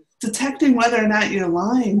 detecting whether or not you're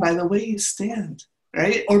lying by the way you stand,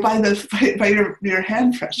 right? Or by your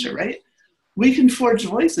hand pressure, right? We can forge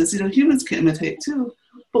voices. You know, humans can imitate too,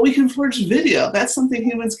 but we can forge video. That's something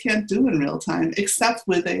humans can't do in real time, except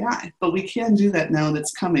with AI. But we can do that now, and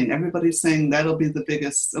it's coming. Everybody's saying that'll be the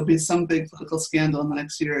biggest, there'll be some big political scandal in the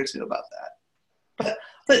next year or two about that.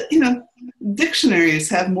 But you know, dictionaries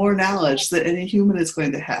have more knowledge than any human is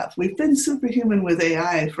going to have. We've been superhuman with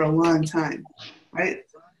AI for a long time, right?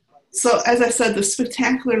 So as I said, the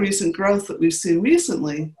spectacular recent growth that we've seen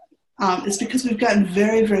recently is because we've gotten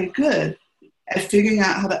very, very good at figuring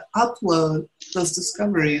out how to upload those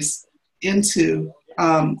discoveries into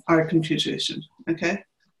our computation, okay?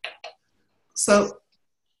 So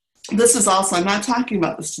this is also, I'm not talking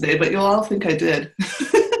about this today, but you'll all think I did.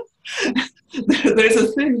 There's a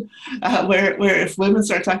thing where if women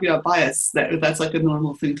start talking about bias, that's like a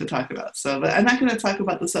normal thing to talk about. So, but I'm not going to talk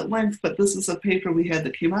about this at length, but this is a paper we had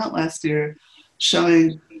that came out last year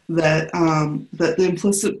showing that, that the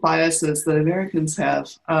implicit biases that Americans have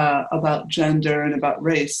about gender and about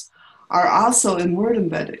race are also in word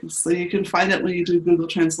embeddings. So you can find it when you do Google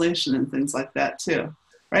translation and things like that too,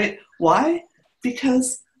 right? Why?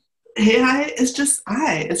 Because AI is just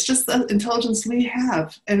it's just the intelligence we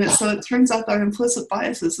have. And so it turns out that our implicit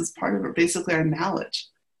biases is part of basically our knowledge,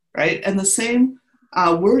 right? And the same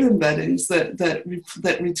word embeddings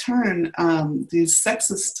that return these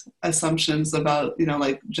sexist assumptions about, you know,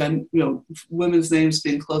 like women's names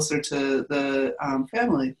being closer to the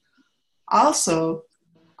family, also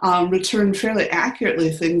return fairly accurately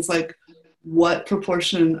things like what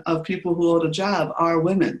proportion of people who hold a job are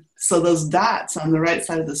women. So those dots on the right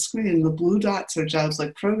side of the screen, the blue dots are jobs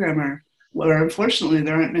like programmer, where unfortunately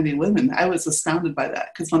there aren't many women. I was astounded by that,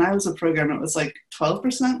 because when I was a programmer, it was like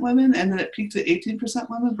 12% women, and then it peaked to 18%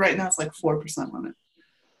 women. Right now it's like 4% women.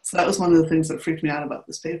 So that was one of the things that freaked me out about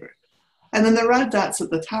this paper. And then the red dots at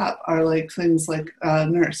the top are like things like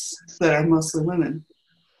nurse, that are mostly women.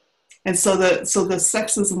 And so the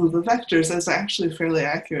sexism of the vectors is actually a fairly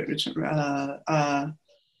accurate description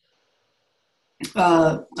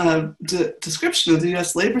of the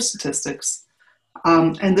US labor statistics.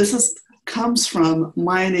 And this comes from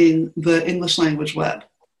mining the English language web.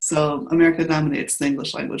 So America dominates the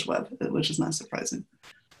English language web, which is not surprising.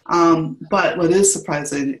 But what is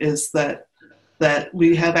surprising is that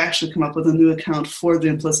we have actually come up with a new account for the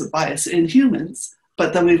implicit bias in humans,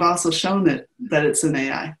 but then we've also shown that it's in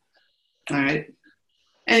AI. All right.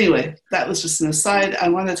 Anyway, that was just an aside. I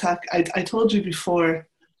want to talk, I told you before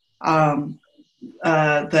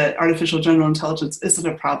that artificial general intelligence isn't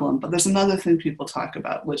a problem, but there's another thing people talk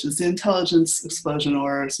about, which is the intelligence explosion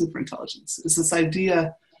or superintelligence. It's this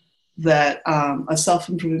idea that a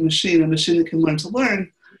self-improving machine, a machine that can learn to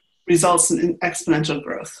learn, results in exponential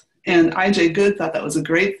growth. And I.J. Good thought that was a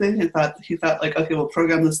great thing. He thought like, okay, we'll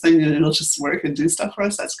program this thing and it'll just work and do stuff for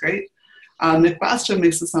us. That's great. Nick Bostrom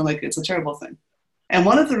makes it sound like it's a terrible thing. And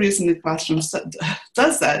one of the reasons Nick Bostrom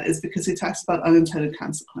does that is because he talks about unintended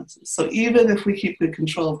consequences. So even if we keep good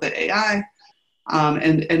control of the AI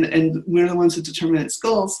and we're the ones who determine its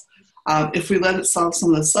goals, if we let it solve some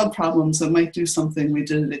of the sub-problems, it might do something we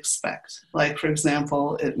didn't expect. Like, for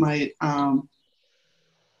example, it might,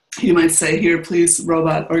 you might say, here, please,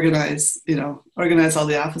 robot, organize all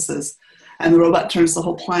the offices. And the robot turns the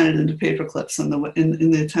whole planet into paper clips in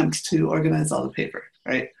the attempt to organize all the paper,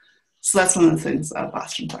 right? So that's one of the things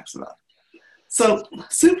Bostrom talks about. So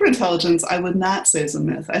superintelligence, I would not say is a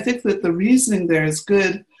myth. I think that the reasoning there is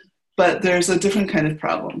good, but there's a different kind of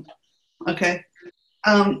problem, okay?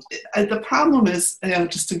 The problem is,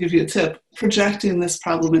 just to give you a tip, projecting this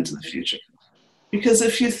problem into the future. Because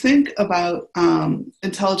if you think about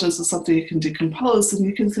intelligence as something you can decompose, then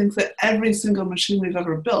you can think that every single machine we've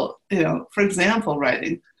ever built, for example,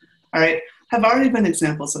 writing, all right, have already been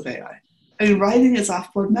examples of AI. I mean, writing is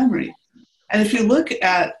offboard memory. And if you look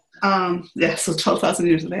at, so 12,000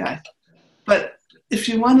 years of AI. But if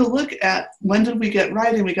you want to look at when did we get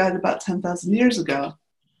writing, we got it about 10,000 years ago.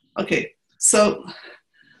 Okay, so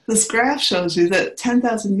this graph shows you that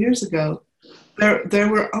 10,000 years ago, there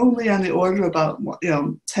were only on the order about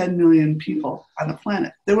 10 million people on the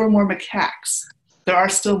planet. There were more macaques. There are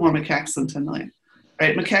still more macaques than 10 million,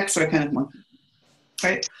 right? Macaques are kind of monkey,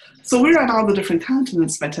 right? So we're on all the different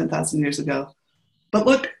continents by 10,000 years ago. But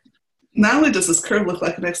look, not only does this curve look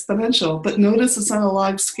like an exponential, but notice it's on a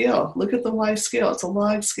log scale. Look at the Y scale, it's a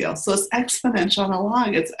log scale. So it's exponential on a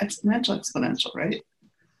log, it's exponential, right?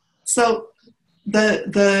 So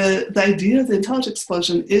the idea of the intelligence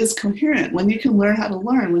explosion is coherent. When you can learn how to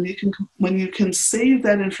learn, when you can save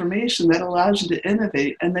that information, that allows you to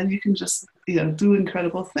innovate, and then you can just do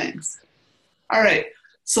incredible things. All right.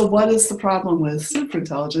 So what is the problem with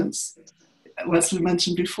superintelligence? As we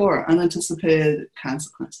mentioned before, unanticipated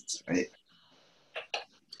consequences, right?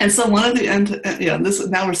 And so one of the this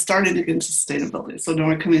now we're starting to get into sustainability. So now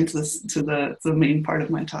we're coming to this to the main part of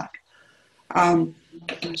my talk.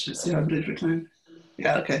 See how I'm doing for time.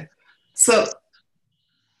 Yeah, okay. So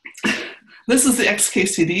this is the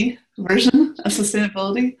XKCD version of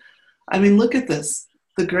sustainability. I mean, look at this.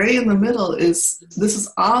 The gray in the middle this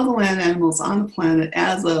is all the land animals on the planet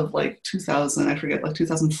as of like 2000, I forget, like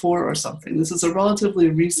 2004 or something. This is a relatively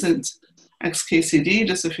recent XKCD,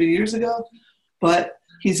 just a few years ago, but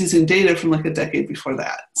he's using data from like a decade before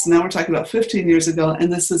that. So now we're talking about 15 years ago,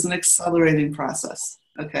 and this is an accelerating process,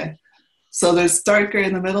 okay? So there's dark gray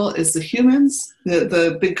in the middle is the humans,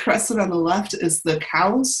 the big crescent on the left is the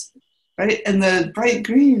cows, right? And the bright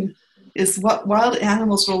green is what wild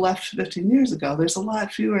animals were left 15 years ago. There's a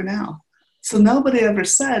lot fewer now. So nobody ever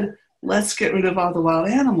said, let's get rid of all the wild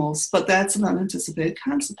animals, but that's an unanticipated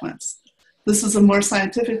consequence. This is a more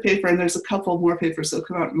scientific paper, and there's a couple more papers that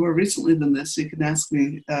come out more recently than this. So you can ask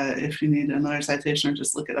me if you need another citation or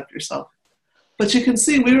just look it up yourself. But you can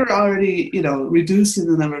see we were already, reducing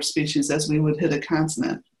the number of species as we would hit a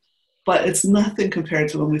continent. But it's nothing compared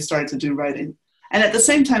to when we started to do writing. And at the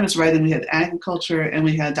same time as writing, we had agriculture and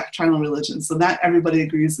we had doctrinal religion. So not everybody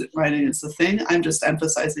agrees that writing is the thing. I'm just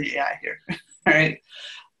emphasizing AI here, all right?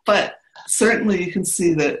 But certainly you can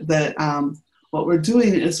see that what we're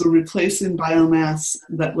doing is we're replacing biomass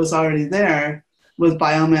that was already there with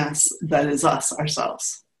biomass that is us,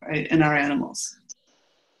 ourselves, right, and our animals.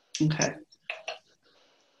 Okay.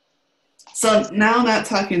 So now not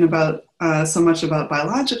talking about so much about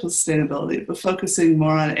biological sustainability, but focusing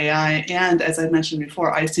more on AI and, as I mentioned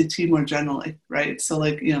before, ICT more generally, right? So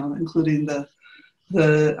like, including the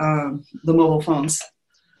mobile phones.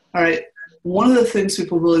 All right. One of the things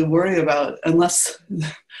people really worry about,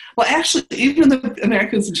 well, actually, even the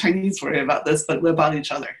Americans and Chinese worry about this, but about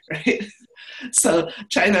each other, right? So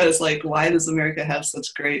China is like, why does America have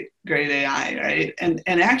such great AI, right? And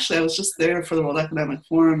actually, I was just there for the World Economic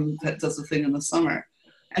Forum that does the thing in the summer.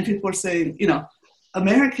 And people were saying,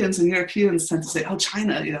 Americans and Europeans tend to say, oh,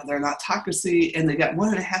 China, they're an autocracy and they got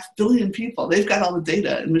 1.5 billion people. They've got all the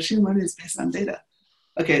data, and machine learning is based on data.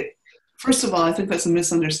 Okay, first of all, I think that's a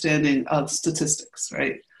misunderstanding of statistics,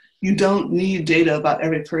 right? You don't need data about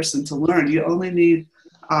every person to learn. You only need,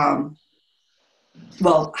 how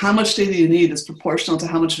much data you need is proportional to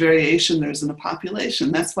how much variation there's in a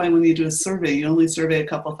population. That's why when you do a survey, you only survey a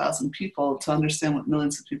couple thousand people to understand what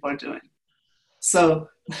millions of people are doing. So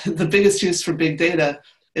the biggest use for big data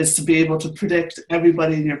is to be able to predict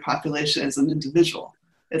everybody in your population as an individual.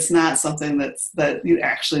 It's not something that you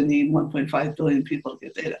actually need 1.5 billion people to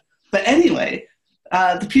get data. But anyway,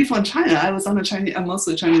 the people in China, I was on a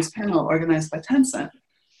mostly Chinese panel organized by Tencent.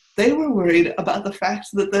 They were worried about the fact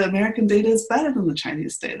that the American data is better than the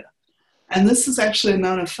Chinese data. And this is actually a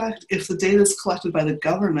known effect. If the data is collected by the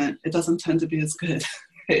government, it doesn't tend to be as good.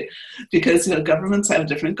 Right? Because governments have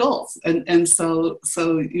different goals, and so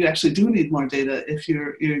you actually do need more data if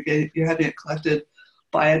you're having it collected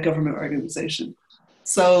by a government organization.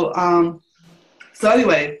 So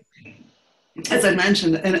anyway, as I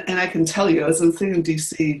mentioned, and I can tell you, I was in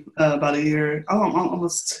DC about a year,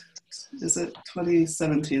 almost, is it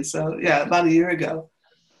 2017? So yeah, about a year ago.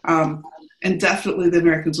 And definitely the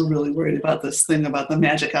Americans were really worried about this thing about the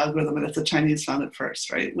magic algorithm and if the Chinese found it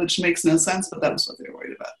first, right? Which makes no sense, but that was what they were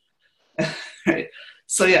worried about, right?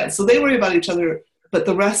 So yeah, so they worry about each other, but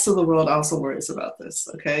the rest of the world also worries about this,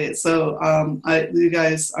 okay? So you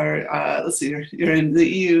guys are, let's see, you're in the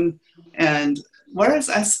EU, and where is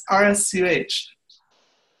RSUH?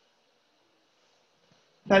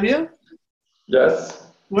 Fabio? Yes.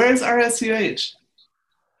 Where is RSUH?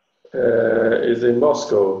 Is in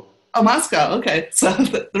Moscow. Oh, Moscow. Okay, so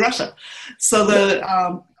the Russia. So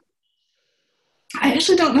I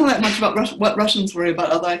actually don't know that much about what Russians worry about,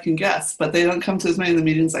 although I can guess. But they don't come to as many of the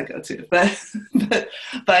meetings I go to. But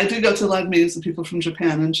I do go to a lot of meetings with people from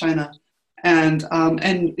Japan and China, and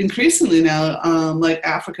increasingly now like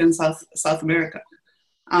Africa and South America,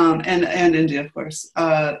 and India, of course,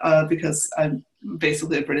 because I'm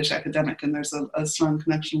basically a British academic, and there's a strong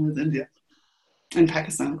connection with India and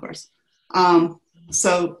Pakistan, of course.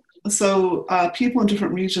 So people in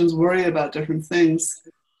different regions worry about different things.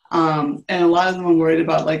 And a lot of them are worried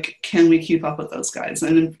about, like, can we keep up with those guys?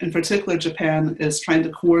 And in particular, Japan is trying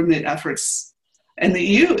to coordinate efforts And the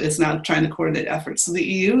EU is now trying to coordinate efforts. So the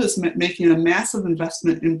EU is making a massive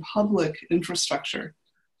investment in public infrastructure.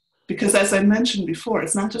 Because as I mentioned before,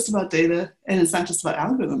 it's not just about data and it's not just about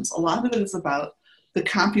algorithms. A lot of it is about the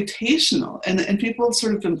computational, and people have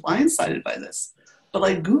sort of been blindsided by this. But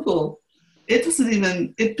like Google,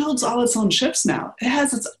 it builds all its own chips now. It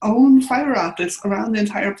has its own fiber optics around the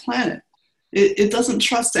entire planet. It doesn't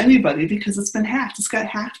trust anybody because it's been hacked. It's got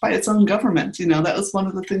hacked by its own government. You know, that was one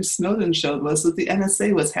of the things Snowden showed, was that the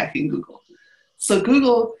NSA was hacking Google. So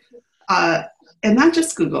Google, and not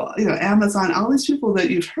just Google, you know, Amazon, all these people that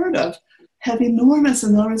you've heard of have enormous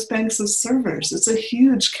banks of servers. It's a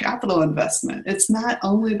huge capital investment. It's not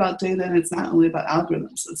only about data and it's not only about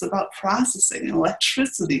algorithms. It's about processing and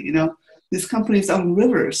electricity. You know, these companies own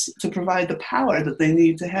rivers to provide the power that they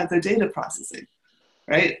need to have their data processing,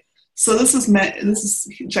 right? So this is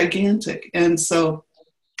gigantic. And so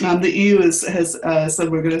the EU has said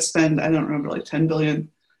we're going to spend, I don't remember, like 10 billion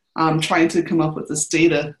trying to come up with this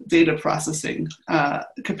data processing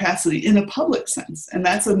capacity in a public sense. And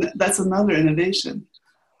that's another innovation.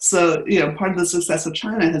 So, you know, part of the success of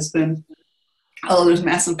China has been, although there's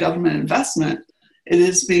massive government investment, it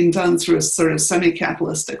is being done through a sort of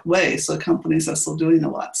semi-capitalistic way. So companies are still doing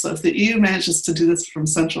a lot. So if the EU manages to do this from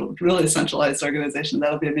really centralized organization,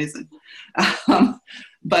 that'll be amazing.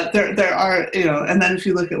 But there are, you know, and then if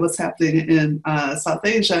you look at what's happening in South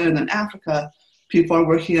Asia and in Africa, people are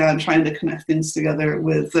working on trying to connect things together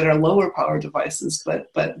that are lower power devices,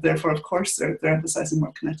 but therefore, of course, they're emphasizing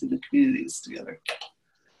more connecting the communities together.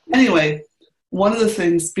 Anyway, one of the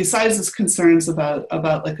things, besides this concerns about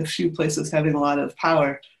like a few places having a lot of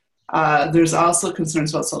power, there's also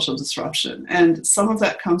concerns about social disruption. And some of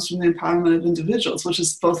that comes from the empowerment of individuals, which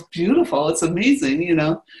is both beautiful, it's amazing, you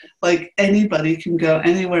know, like anybody can go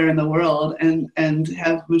anywhere in the world and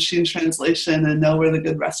have machine translation and know where the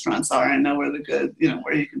good restaurants are and know where the good, you know,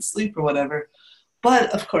 where you can sleep or whatever.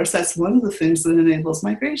 But of course, that's one of the things that enables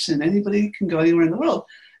migration. Anybody can go anywhere in the world.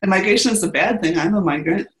 And migration is a bad thing. I'm a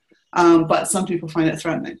migrant, but some people find it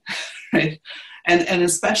threatening, right? And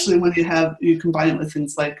especially when you combine it with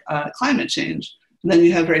things like climate change, then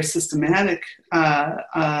you have very systematic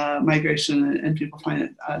migration and people find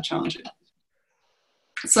it challenging.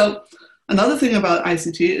 So another thing about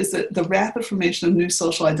ICT is that the rapid formation of new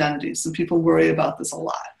social identities, and people worry about this a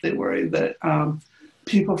lot. They worry that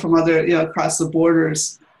people from other, you know, across the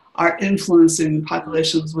borders are influencing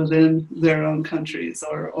populations within their own countries,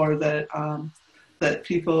 or that that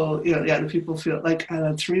people, you know, the people feel like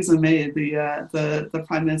Theresa May, the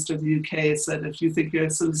Prime Minister of the UK, said, if you think you're a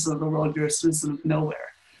citizen of the world, you're a citizen of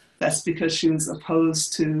nowhere. That's because she was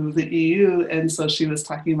opposed to the EU, and so she was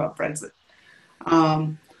talking about Brexit.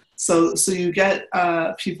 So you get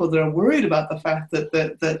people that are worried about the fact that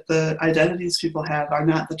the identities people have are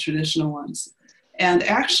not the traditional ones. And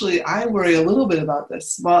actually, I worry a little bit about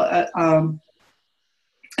this. Well,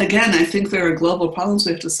 again, I think there are global problems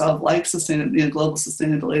we have to solve, like global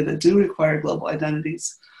sustainability, that do require global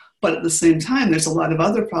identities. But at the same time, there's a lot of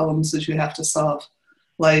other problems that you have to solve,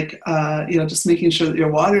 like you know, just making sure that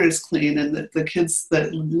your water is clean and that the kids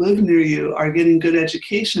that live near you are getting good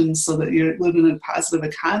education, so that you're living in a positive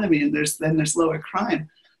economy, and there's lower crime.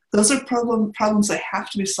 Those are problems that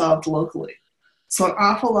have to be solved locally. So an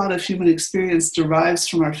awful lot of human experience derives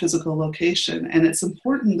from our physical location, and it's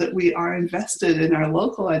important that we are invested in our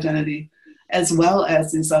local identity as well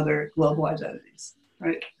as these other global identities,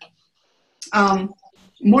 right?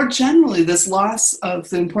 More generally, this loss of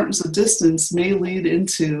the importance of distance may lead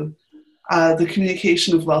into the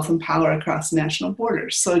communication of wealth and power across national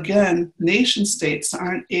borders. So again, nation states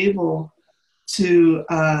aren't able to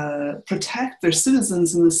protect their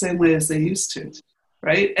citizens in the same way as they used to.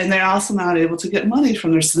 Right? And they're also not able to get money from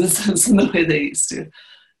their citizens in the way they used to,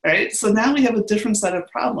 right? So now we have a different set of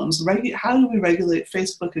problems. How do we regulate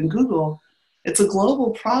Facebook and Google? It's a global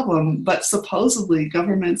problem, but supposedly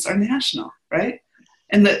governments are national, right?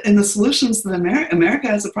 And the solutions that America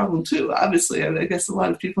has a problem too, obviously. I guess a lot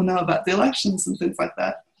of people know about the elections and things like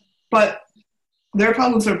that. But their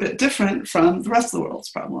problems are a bit different from the rest of the world's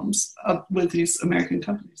problems with these American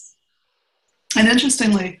companies. And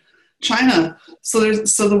interestingly, China, so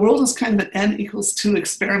the world is kind of an N=2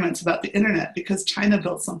 experiment about the internet, because China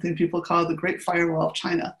built something people call the Great Firewall of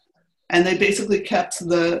China. And they basically kept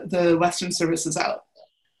the Western services out.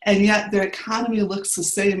 And yet their economy looks the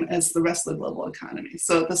same as the rest of the global economy.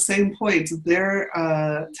 So at the same point, their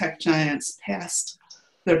tech giants passed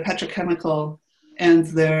their petrochemical and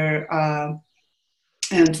their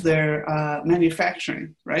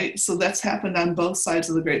manufacturing, right? So that's happened on both sides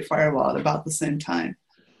of the Great Firewall at about the same time.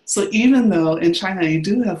 So even though in China you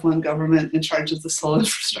do have one government in charge of this whole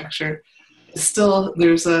infrastructure, still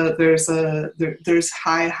there's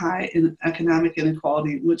high in economic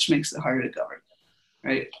inequality, which makes it harder to govern,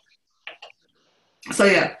 right? So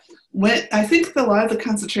yeah, when I think a lot of the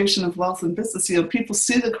concentration of wealth in business, people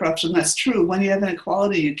see the corruption. That's true. When you have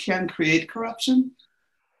inequality, you can create corruption,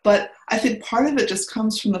 but I think part of it just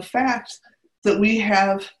comes from the fact that we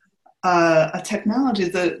have a technology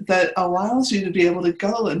that allows you to be able to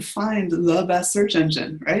go and find the best search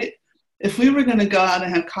engine, right? If we were going to go out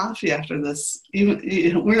and have coffee after this,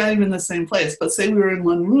 we're not even in the same place, but say we were in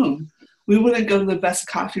one room, we wouldn't go to the best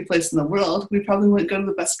coffee place in the world. We probably wouldn't go to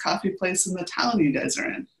the best coffee place in the town you guys are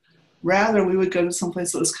in. Rather, we would go to some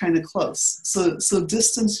place that was kind of close. So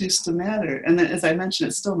distance used to matter, and then, as I mentioned,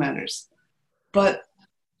 it still matters. But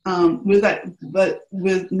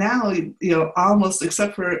with now, almost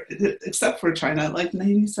except for China, like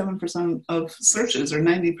 97% of searches or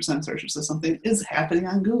 90% of searches or something is happening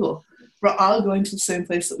on Google. We're all going to the same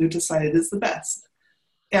place that we've decided is the best.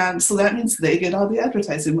 And so that means they get all the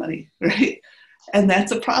advertising money, right? And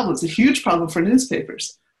that's a problem. It's a huge problem for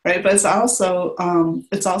newspapers, right? But it's also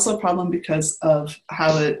a problem because of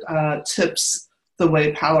how it tips the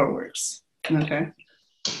way power works, okay?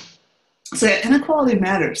 So yeah, inequality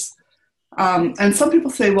matters. And some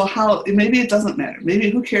people say, well, maybe it doesn't matter.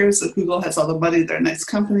 Maybe who cares if Google has all the money, they're a nice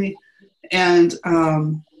company, and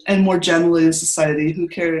more generally in society, who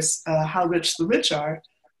cares how rich the rich are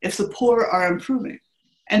if the poor are improving?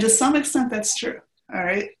 And to some extent, that's true, all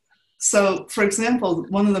right? So, for example,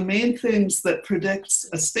 one of the main things that predicts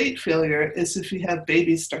a state failure is if you have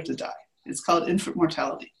babies start to die. It's called infant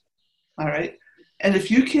mortality, all right? And if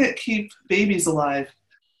you can't keep babies alive,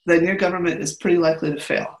 then your government is pretty likely to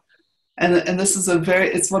fail. And this is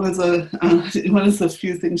it's one of the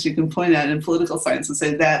few things you can point at in political science and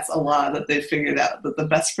say that's a law that they figured out, that the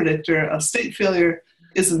best predictor of state failure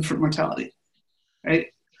is infant mortality,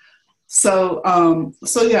 right? So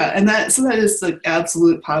yeah, that is like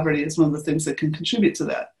absolute poverty is one of the things that can contribute to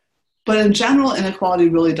that. But in general, inequality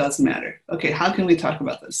really does matter. Okay, how can we talk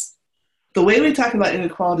about this? The way we talk about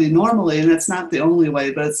inequality normally, and it's not the only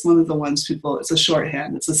way, but it's one of the ones it's a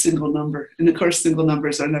shorthand, it's a single number. And of course, single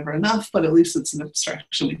numbers are never enough, but at least it's an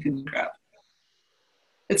abstraction we can grab.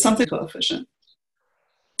 It's something coefficient.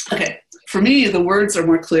 Okay, for me, the words are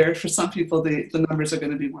more clear. For some people, the numbers are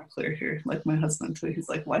going to be more clear here. Like my husband, too. He's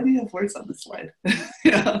like, why do you have words on this slide?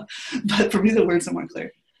 But for me, the words are more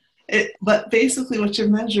clear. But basically, what you're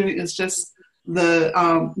measuring is just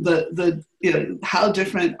how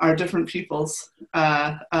different are different people's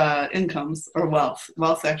incomes or wealth.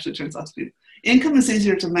 Wealth actually turns out to be. Income is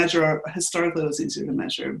easier to measure, or historically it was easier to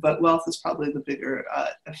measure, but wealth is probably the bigger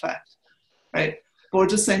effect, right? But we're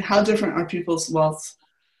just saying how different are people's wealth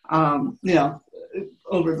over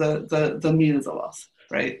the mean of the wealth,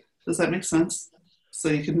 right? Does that make sense? So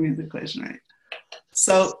you can read the equation, right?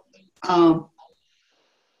 So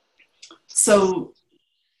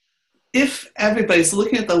if everybody's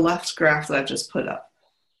looking at the left graph that I just put up,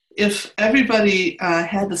 if everybody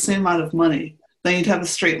had the same amount of money, then you'd have a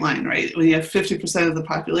straight line, right? When you have 50% of the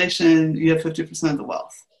population, you have 50% of the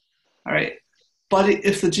wealth, all right? But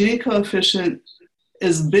if the Gini coefficient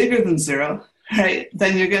is bigger than 0, right,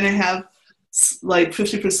 then you're going to have like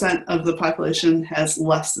 50% of the population has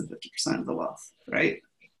less than 50% of the wealth, right?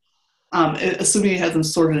 Assuming you have them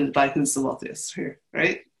sorted by who's the wealthiest here,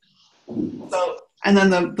 right? So, and then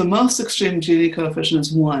the most extreme Gini coefficient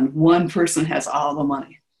is 1. One person has all the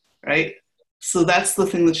money, right? So that's the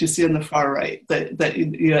thing that you see on the far right, that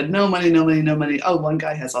you had no money. Oh, one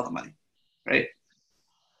guy has all the money, right?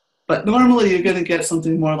 But normally you're going to get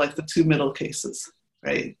something more like the 2 middle cases,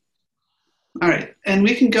 right? All right, and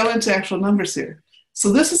we can go into actual numbers here.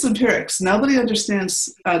 So this is empirics. Nobody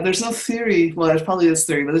understands, there's no theory, well, there probably is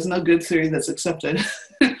theory, but there's no good theory that's accepted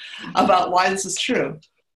about why this is true.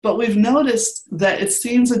 But we've noticed that it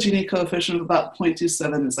seems a Gini coefficient of about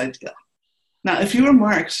 0.27 is ideal. Now, if you were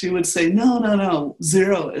Marx, you would say, no,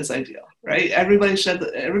 0 is ideal, right? Everybody should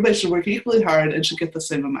work equally hard and should get the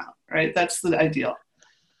same amount, right? That's the ideal.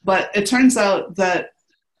 But it turns out that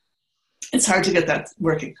it's hard to get that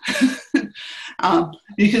working.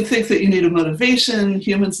 You could think that you need a motivation,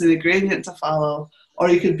 humans need a gradient to follow, or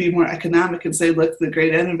you could be more economic and say, look, the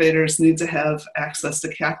great innovators need to have access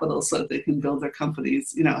to capital so that they can build their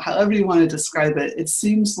companies. However you want to describe it, it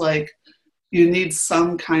seems like you need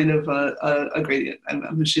some kind of a gradient. I'm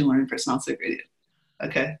a machine learning person, I'll say gradient,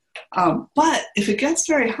 okay? But if it gets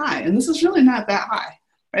very high, and this is really not that high,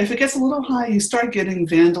 right? If it gets a little high, you start getting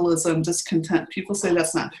vandalism, discontent. People say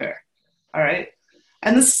that's not fair, all right?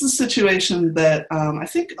 And this is a situation that I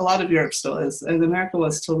think a lot of Europe still is, and America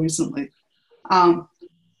was till recently.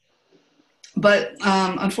 But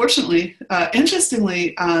unfortunately,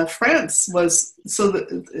 interestingly, France was, so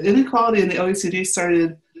the inequality in the OECD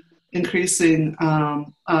started increasing,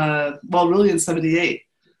 well, really in 78.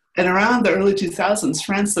 And around the early 2000s,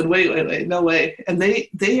 France said, wait, no way. And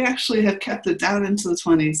they actually have kept it down into the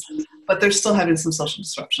 20s, but they're still having some social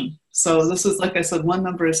disruption. So this is, like I said, one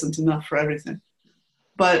number isn't enough for everything.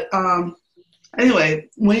 But anyway,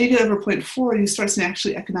 when you get over 0.4, you start seeing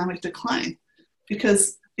actually economic decline.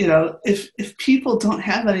 Because, you know, if people don't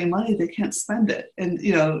have any money, they can't spend it. And,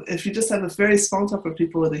 you know, if you just have a very small group of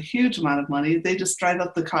people with a huge amount of money, they just drive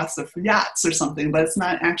up the cost of yachts or something, but it's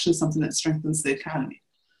not actually something that strengthens the economy.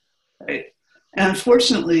 Right. And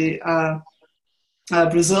unfortunately,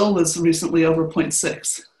 Brazil was recently over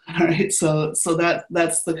 0.6. All right. So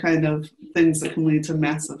that's the kind of things that can lead to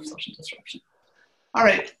massive social disruption. All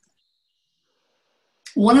right.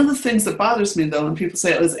 One of the things that bothers me, though, when people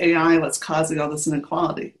say it was AI that's causing all this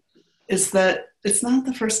inequality, is that it's not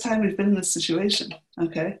the first time we've been in this situation.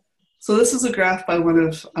 Okay. So this is a graph by one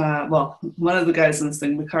of the guys in this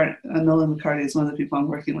thing, Nolan McCarty is one of the people I'm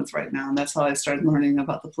working with right now. And that's how I started learning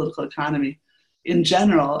about the political economy in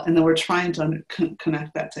general. And then we're trying to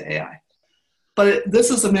connect that to AI. But this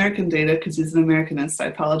is American data because he's an Americanist. I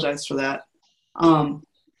apologize for that.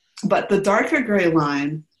 But the darker gray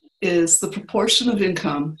line is the proportion of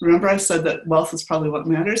income. Remember I said that wealth is probably what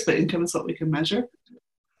matters, but income is what we can measure.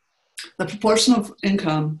 The proportion of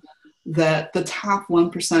income that the top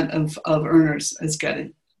 1% of earners is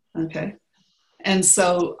getting, okay? And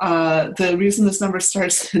so the reason this number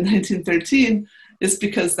starts in 1913 is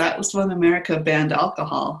because that was when America banned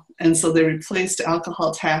alcohol. And so they replaced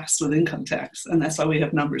alcohol tax with income tax. And that's why we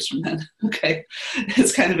have numbers from then, okay?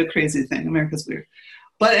 It's kind of a crazy thing. America's weird.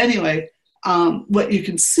 But anyway, what you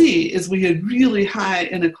can see is we had really high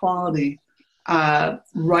inequality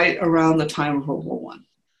right around the time of World War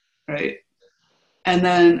I, right? And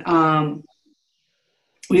then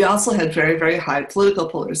we also had very, very high political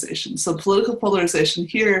polarization. So political polarization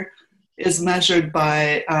here is measured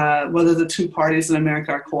by whether the two parties in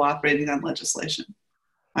America are cooperating on legislation.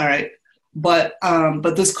 All right. But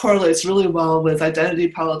this correlates really well with identity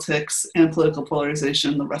politics and political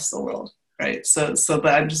polarization in the rest of the world, right? But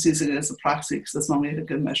I'm just using it as a proxy because that's one we have a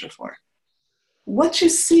good measure for. What you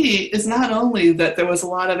see is not only that there was a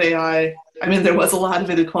lot of AI, there was a lot of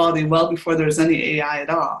inequality well before there was any AI at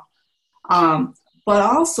all, but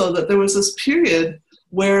also that there was this period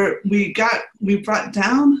where we brought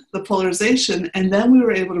down the polarization and then we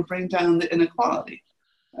were able to bring down the inequality,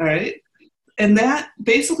 all right? And that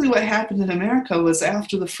basically what happened in America was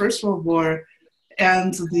after the First World War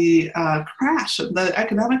and the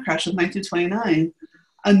economic crash of 1929,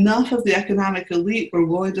 enough of the economic elite were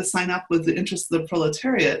willing to sign up with the interests of the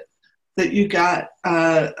proletariat that you got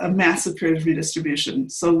a massive period of redistribution.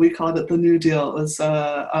 So we called it the New Deal. It was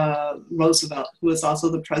Roosevelt, who was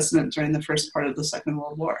also the president during the first part of the Second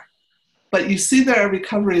World War. But you see that our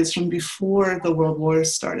recovery is from before the World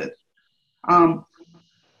Wars started.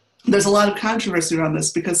 There's a lot of controversy around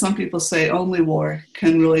this because some people say only war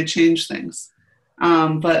can really change things.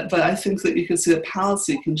 But I think that you can see that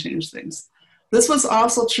policy can change things. This was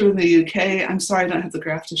also true in the UK. I'm sorry I don't have the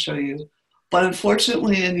graph to show you. But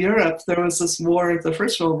unfortunately in Europe, there was this war, the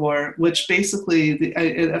First World War, which basically,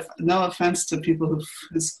 no offense to people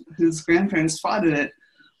whose grandparents fought in it,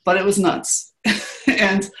 but it was nuts.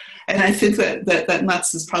 and I think that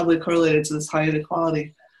nuts is probably correlated to this high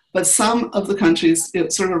inequality. But some of the countries,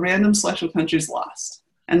 sort of a random selection of countries lost.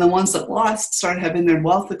 And the ones that lost started having their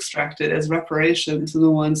wealth extracted as reparation to the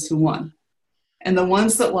ones who won. And the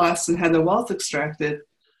ones that lost and had their wealth extracted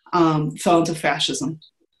fell into fascism.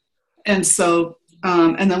 And so,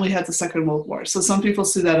 and then we had the Second World War. So some people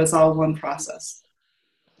see that as all one process.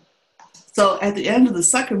 So at the end of the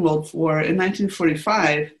Second World War in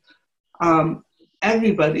 1945,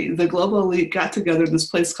 everybody, the global elite, got together in this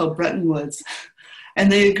place called Bretton Woods.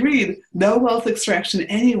 And they agreed no wealth extraction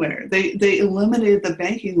anywhere. They eliminated the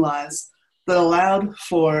banking laws that allowed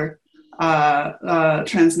for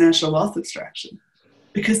transnational wealth extraction,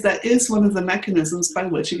 because that is one of the mechanisms by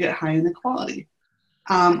which you get high inequality.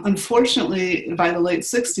 Unfortunately, by the late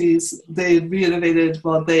 60s, they re-innovated,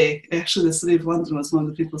 actually the city of London was one of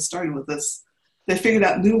the people who started with this. They figured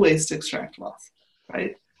out new ways to extract wealth,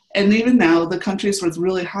 right? And even now, the countries with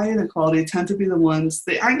really high inequality tend to be the ones,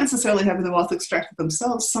 they aren't necessarily having the wealth extracted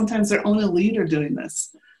themselves. Sometimes their own elite are doing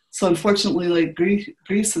this. So unfortunately, like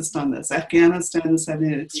Greece has done this. Afghanistan is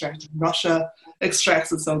having it extracted. Russia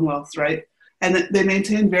extracts its own wealth, right? And they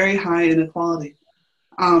maintain very high inequality.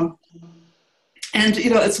 And, you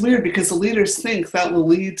know, it's weird because the leaders think that will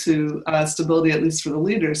lead to stability, at least for the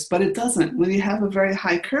leaders, but it doesn't. When you have a very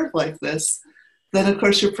high curve like this, then of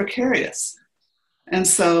course you're precarious. And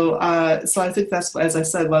so, so I think that's, as I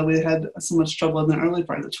said, why we had so much trouble in the early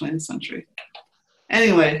part of the 20th century.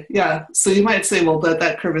 Anyway, yeah, so you might say, well,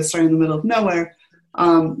 that curve is starting in the middle of nowhere.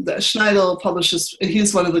 Shanghai L publishes,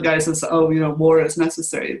 he's one of the guys that says, oh, you know, war is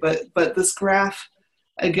necessary. But this graph,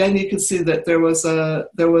 again, you can see that there was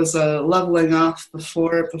a leveling off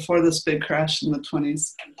before this big crash in the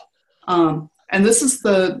 20s. And this is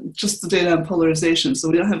just the data on polarization. So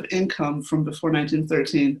we don't have income from before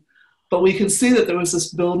 1913. But we can see that there was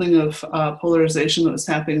this building of polarization that was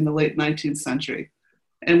happening in the late 19th century.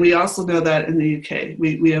 And we also know that in the UK.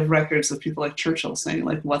 We have records of people like Churchill saying,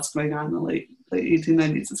 like, what's going on in the late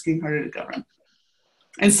 1890s? It's getting harder to govern.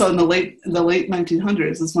 And so in the late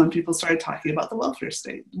 1900s is when people started talking about the welfare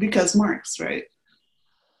state, because Marx, right?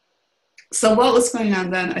 So what was going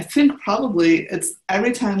on then? I think probably it's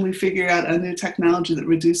every time we figure out a new technology that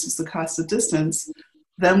reduces the cost of distance,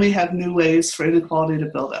 then we have new ways for inequality to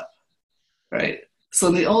build up, right? So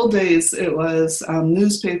in the old days, it was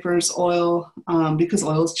newspapers, oil, because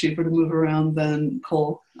oil is cheaper to move around than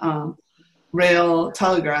coal, rail,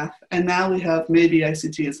 telegraph, and now we have maybe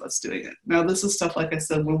ICT is what's doing it. Now this is stuff, like I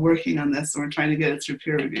said, we're working on this and we're trying to get it through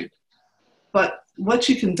peer review. But what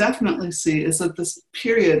you can definitely see is that this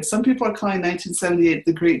period, some people are calling 1978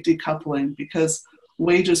 the great decoupling because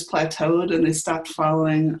wages plateaued and they stopped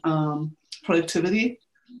following productivity.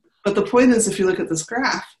 But the point is, if you look at this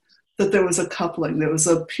graph, that there was a coupling. There was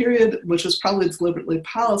a period, which was probably deliberate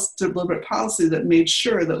policy that made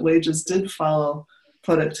sure that wages did follow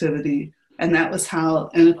productivity. And that was how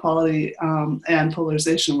inequality and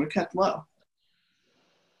polarization were kept low.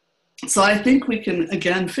 So I think we can,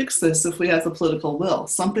 again, fix this if we have the political will.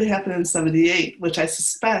 Something happened in 78, which I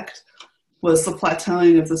suspect was the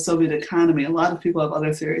plateauing of the Soviet economy. A lot of people have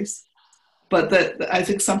other theories. But that I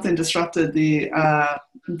think something disrupted the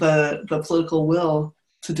political will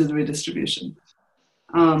to do the redistribution.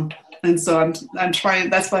 And so I'm trying,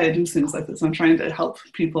 that's why I do things like this. I'm trying to help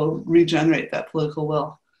people regenerate that political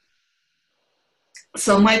will.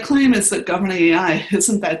 So my claim is that governing AI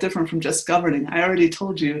isn't that different from just governing. I already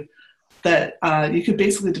told you that you could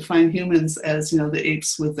basically define humans as, you know, the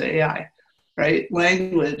apes with the AI, right?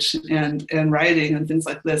 Language and writing and things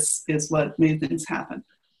like this is what made things happen.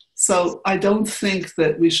 So I don't think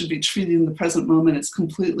that we should be treating the present moment as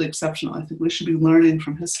completely exceptional. I think we should be learning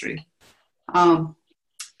from history. And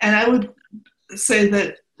I would say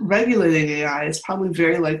that regulating AI is probably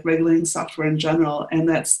very like regulating software in general, and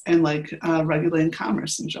like regulating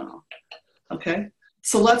commerce in general. Okay,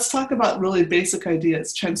 so let's talk about really basic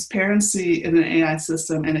ideas: transparency in an AI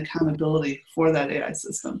system and accountability for that AI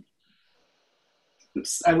system.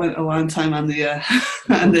 Oops, I went a long time on the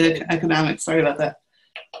on the economics. Sorry about that.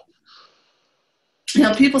 You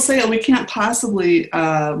know, people say, oh, we can't possibly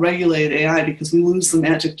regulate AI because we lose the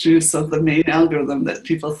magic juice of the main algorithm that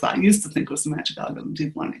people used to think was the magic algorithm,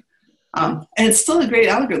 deep learning. And it's still a great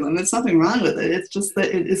algorithm. There's nothing wrong with it. It's just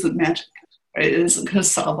that it isn't magic, right? It isn't going to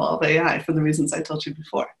solve all of AI for the reasons I told you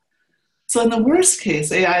before. So in the worst case,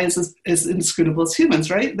 AI is inscrutable as humans,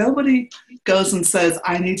 right? Nobody goes and says,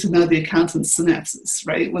 I need to know the accountant's synapses,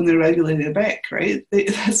 right? When they're regulating a bank, right?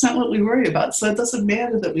 That's not what we worry about. So it doesn't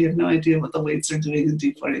matter that we have no idea what the weights are doing in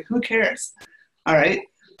deep learning. Who cares? All right.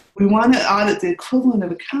 We want to audit the equivalent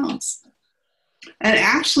of accounts. And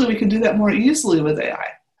actually, we can do that more easily with AI.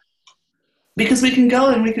 Because we can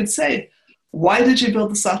go and we can say, why did you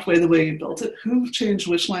build the software the way you built it? Who changed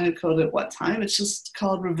which line of code at what time? It's just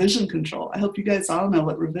called revision control. I hope you guys all know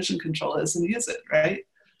what revision control is and use it, right?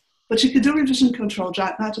 But you could do revision control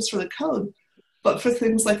not just for the code, but for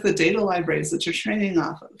things like the data libraries that you're training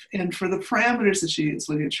off of and for the parameters that you use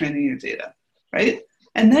when you're training your data, right?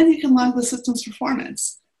 And then you can log the system's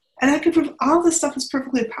performance. And I can prove all this stuff is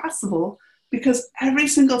perfectly possible because every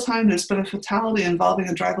single time there's been a fatality involving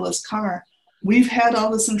a driverless car, we've had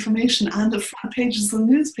all this information on the front pages of the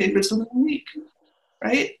newspapers within a week,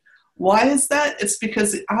 right? Why is that? It's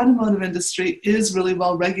because the automotive industry is really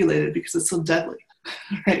well regulated because it's so deadly,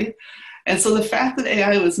 right? And so the fact that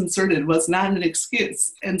AI was inserted was not an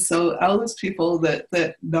excuse. And so all those people that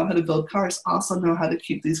know how to build cars also know how to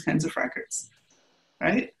keep these kinds of records,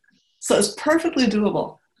 right? So it's perfectly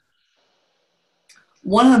doable.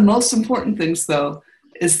 One of the most important things, though,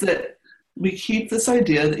 is that we keep this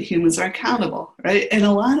idea that humans are accountable, right? And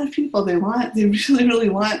a lot of people, they really, really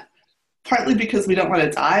want, partly because we don't want to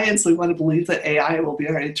die, and so we want to believe that AI will be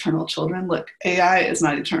our eternal children. Look, AI is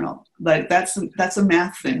not eternal. Like that's a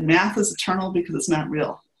math thing. Math is eternal because it's not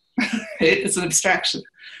real, right? It's an abstraction.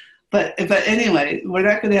 but anyway, we're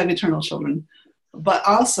not going to have eternal children. But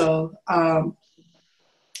also,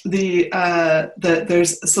 there's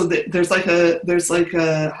like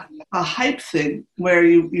a hype thing where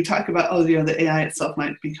you talk about, oh, you know, the AI itself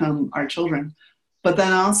might become our children, but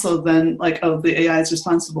then also like, oh, the AI is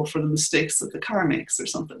responsible for the mistakes that the car makes or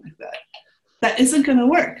something like that. That isn't going to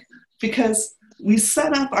work, because we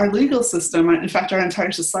set up our legal system, in fact, our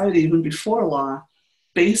entire society, even before law,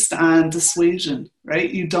 based on dissuasion, right?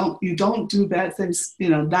 You don't do bad things, you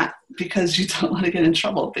know, not because you don't want to get in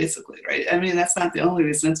trouble, basically, right? I mean, that's not the only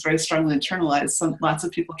reason. It's very strongly internalized. Lots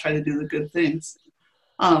of people try to do the good things.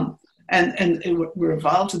 We're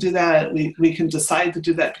evolved to do that. We can decide to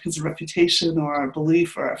do that because of reputation or our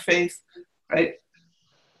belief or our faith, right?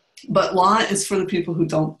 But law is for the people who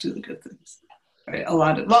don't do the good things, right?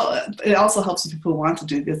 It also helps the people who want to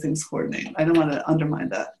do good things coordinate. I don't want to undermine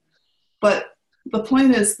that. But the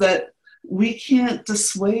point is that we can't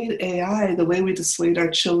dissuade AI the way we dissuade our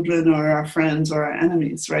children or our friends or our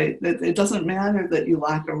enemies, right? It doesn't matter that you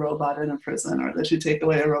lock a robot in a prison or that you take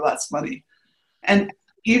away a robot's money. And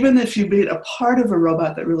even if you made a part of a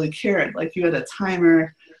robot that really cared, like you had a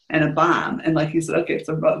timer and a bomb, and like you said, okay, if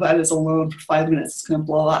the robot is alone for 5 minutes, it's going to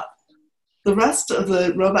blow up. The rest of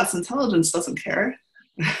the robot's intelligence doesn't care.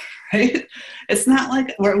 Right? It's not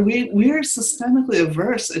like we are systemically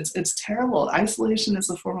averse. It's terrible. Isolation is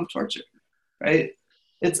a form of torture, right?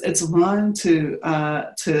 It's wrong to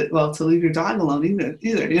leave your dog alone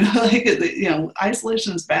either. You know, like, you know,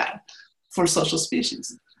 isolation is bad for social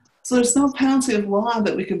species. So there's no penalty of law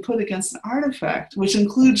that we can put against an artifact, which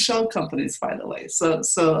includes shell companies, by the way. So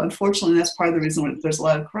unfortunately, that's part of the reason why there's a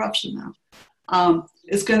lot of corruption now.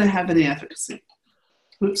 It's going to have any efficacy.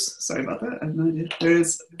 Oops, sorry about that. I have no idea.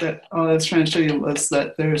 All I was trying to show you was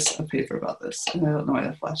that there's a paper about this, and I don't know why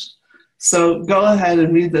that flashed. So go ahead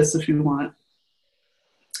and read this if you want.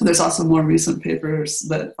 There's also more recent papers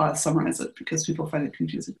that summarize it because people find it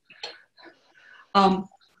confusing.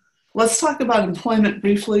 Let's talk about employment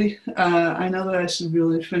briefly. I know that I should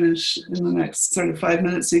really finish in the next 35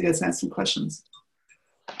 minutes so you guys ask some questions.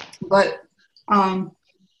 But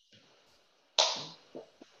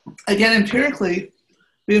again, empirically,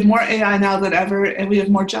 we have more AI now than ever, and we have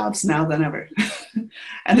more jobs now than ever.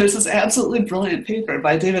 And there's this absolutely brilliant paper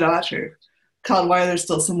by David Autor called Why Are There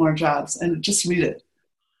Still Some More Jobs? And just read it.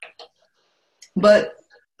 But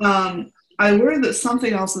I worry that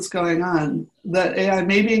something else is going on, that AI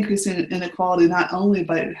may be increasing inequality not only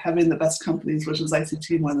by having the best companies, which is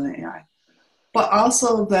ICT more than AI, but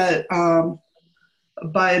also that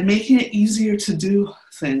by making it easier to do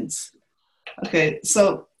things. Okay,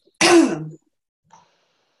 so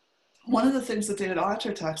one of the things that David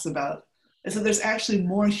Autor talks about is that there's actually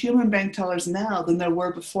more human bank tellers now than there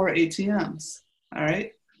were before ATMs, all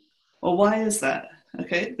right? Well, why is that?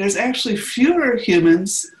 Okay, there's actually fewer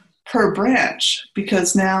humans per branch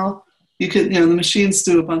because now you can, you know, the machines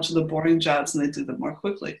do a bunch of the boring jobs and they do them more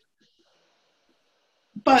quickly.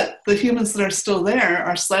 But the humans that are still there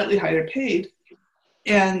are slightly higher paid,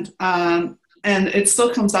 and it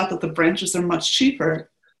still comes out that the branches are much cheaper.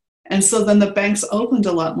 And so then the banks opened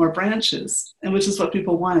a lot more branches, and which is what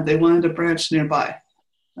people wanted. They wanted a branch nearby,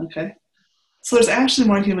 okay? So there's actually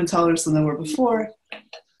more human tellers than there were before,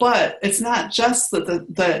 but it's not just that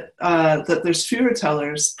there's fewer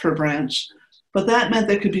tellers per branch, but that meant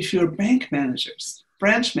there could be fewer bank managers,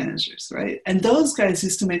 branch managers, right? And those guys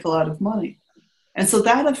used to make a lot of money. And so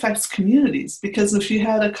that affects communities, because if you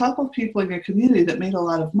had a couple of people in your community that made a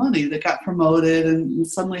lot of money, that got promoted and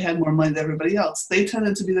suddenly had more money than everybody else, they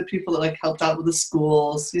tended to be the people that like helped out with the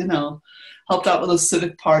schools, you know, helped out with those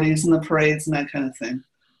civic parties and the parades and that kind of thing,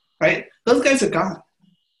 right? Those guys are gone,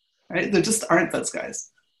 right? There just aren't those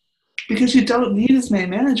guys, because you don't need as many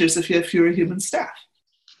managers if you have fewer human staff,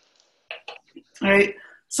 all right?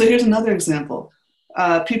 So here's another example.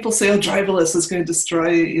 People say, oh, driverless is going to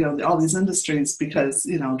destroy, you know, all these industries because,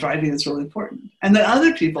 you know, driving is really important. And then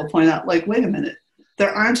other people point out, like, wait a minute,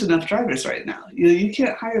 there aren't enough drivers right now. You know, you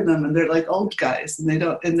can't hire them, and they're like old guys, and they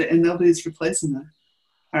don't, and nobody's replacing them.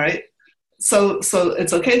 All right, so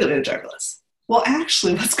it's okay that we have driverless. Well,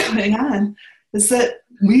 actually, what's going on is that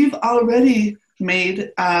we've already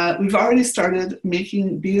started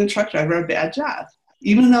making being a truck driver a bad job,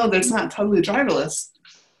 even though there's not totally driverless.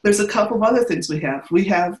 There's a couple of other things we have. We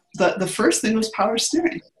have the first thing was power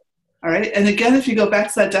steering, all right? And again, if you go back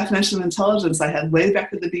to that definition of intelligence I had way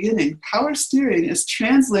back at the beginning, power steering is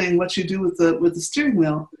translating what you do with the steering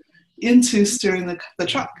wheel into steering the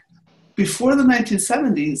truck. Before the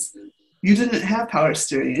 1970s, you didn't have power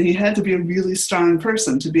steering, and you had to be a really strong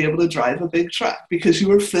person to be able to drive a big truck because you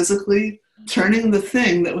were physically turning the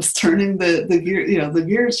thing that was turning the gear, the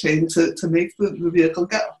gear chain to make the vehicle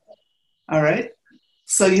go. All right.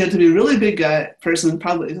 So you had to be a really big person,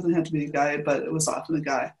 probably it doesn't have to be a guy, but it was often a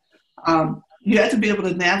guy. You had to be able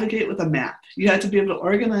to navigate with a map. You had to be able to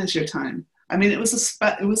organize your time. I mean, it was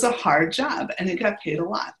a hard job, and it got paid a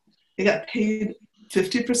lot. It got paid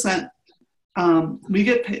 50%. We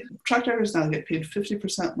get paid, truck drivers now get paid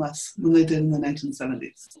 50% less than they did in the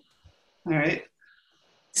 1970s. All right.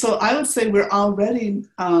 So I would say we're already,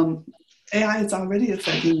 AI is already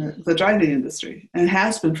affecting the driving industry, and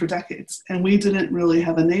has been for decades. And we didn't really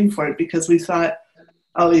have a name for it because we thought,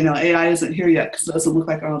 oh, AI isn't here yet because it doesn't look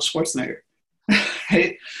like Arnold Schwarzenegger,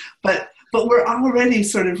 right? But we're already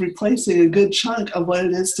sort of replacing a good chunk of what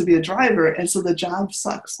it is to be a driver. And so the job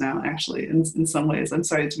sucks now, actually, in some ways. I'm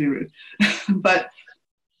sorry to be rude. But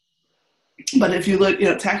if you look,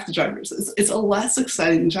 taxi drivers, it's a less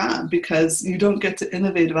exciting job because you don't get to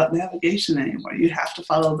innovate about navigation anymore. You have to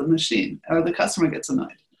follow the machine or the customer gets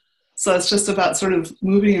annoyed. So it's just about sort of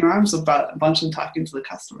moving your arms about a bunch and talking to the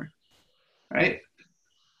customer, right?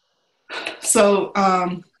 So,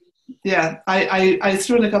 yeah, I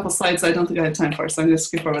threw in a couple slides I don't think I had time for, so I'm going to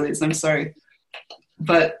skip over these. I'm sorry.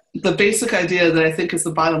 But the basic idea that I think is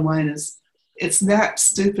the bottom line is it's not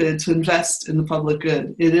stupid to invest in the public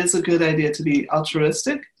good. It is a good idea to be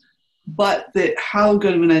altruistic, but how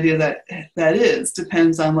good of an idea that is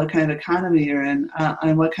depends on what kind of economy you're in,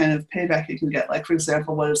 and what kind of payback you can get. Like, for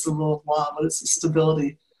example, what is the rule of law? What is the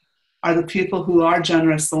stability? Are the people who are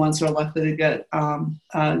generous the ones who are likely to get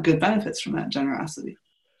good benefits from that generosity?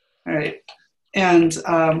 All right. And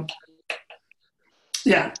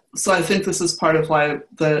yeah, so I think this is part of why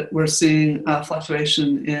we're seeing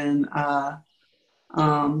fluctuation in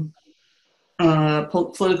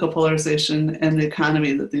political polarization and the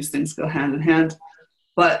economy, that these things go hand in hand.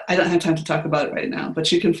 But I don't have time to talk about it right now,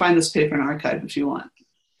 but you can find this paper in archive if you want.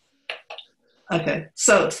 Okay,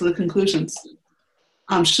 so the conclusions.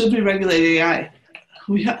 Should we regulate AI?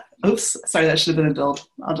 Oops, sorry, that should have been a build.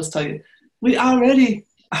 I'll just tell you. We already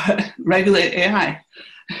regulate AI,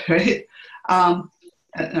 right? I'm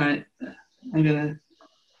going to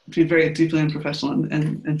be very deeply unprofessional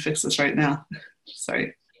and fix this right now.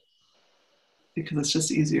 Sorry, because it's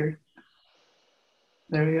just easier.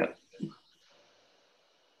 There we go.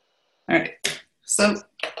 All right, so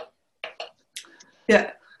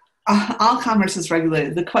yeah, all commerce is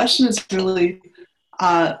regulated. The question is really,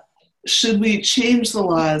 should we change the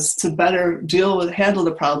laws to better handle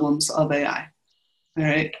the problems of AI? All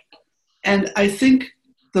right. And I think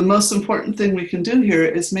the most important thing we can do here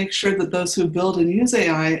is make sure that those who build and use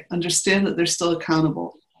AI understand that they're still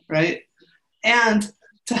accountable, right? And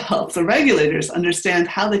to help the regulators understand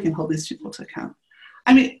how they can hold these people to account.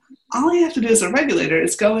 I mean, all you have to do as a regulator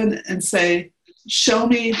is go in and say, show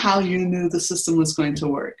me how you knew the system was going to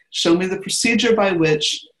work. Show me the procedure by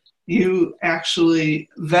which you actually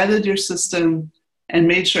vetted your system and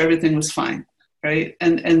made sure everything was fine, right?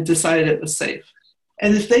 And decided it was safe.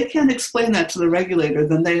 And if they can't explain that to the regulator,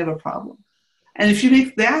 then they have a problem. And if you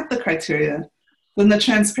make that the criteria, then the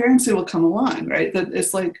transparency will come along, right? That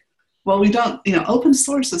it's like, well, we don't, open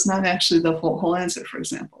source is not actually the whole answer, for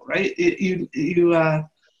example, right?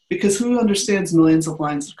 Because who understands millions of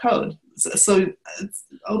lines of code? So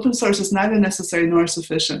open source is neither necessary nor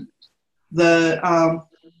sufficient. In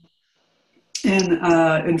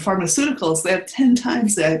pharmaceuticals, they have 10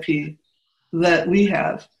 times the IP that we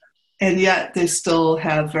have, and yet they still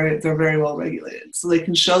have they're very well regulated. So they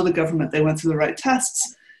can show the government they went through the right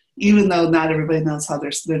tests, even though not everybody knows how their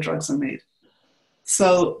drugs are made.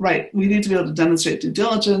 So, right, we need to be able to demonstrate due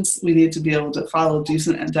diligence. We need to be able to follow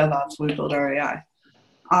decent and DevOps when we build our AI.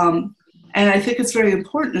 And I think it's very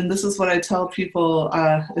important, and this is what I tell people,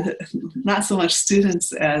 not so much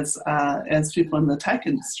students as people in the tech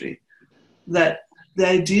industry, that the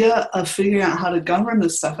idea of figuring out how to govern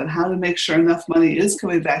this stuff and how to make sure enough money is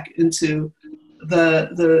coming back into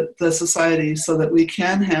the society so that we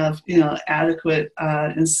can have adequate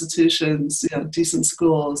institutions, decent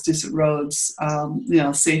schools, decent roads,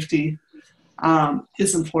 safety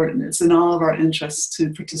is important. It's in all of our interests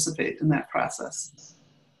to participate in that process.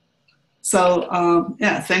 So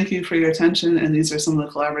yeah, thank you for your attention, and these are some of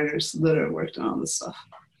the collaborators that are working on all this stuff.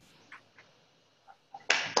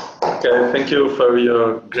 Okay, thank you for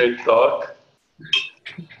your great talk.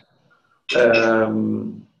 I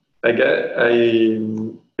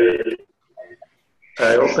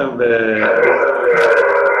opened there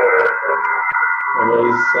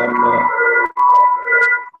was some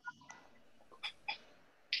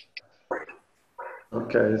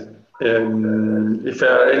okay. If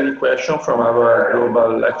there are any questions from our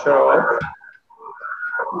global lecturer.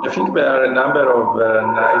 I think there are a number of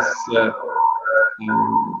nice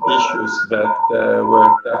issues that were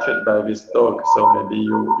touched by this talk. So maybe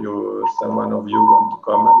someone of you want to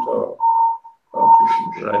comment or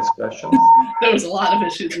to raise questions. There was a lot of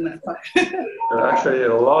issues in that talk. There are actually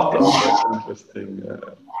a lot of interesting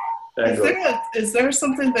angles. Is there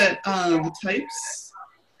something that types?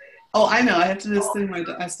 Oh, I know. I have to do this thing.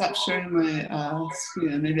 I stopped sharing my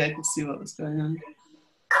screen, and maybe I could see what was going on.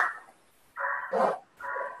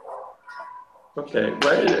 Okay,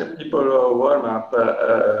 while people warm up,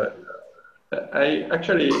 I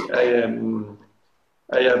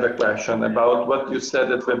have a question about what you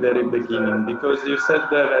said at the very beginning, because you said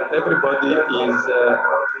that everybody is,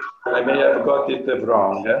 I may have got it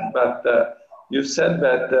wrong, but you said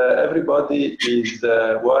that everybody is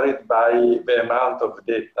worried by the amount of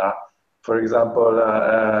data. For example,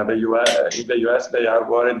 in the US, they are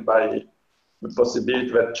worried by the possibility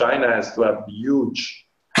that China has to have huge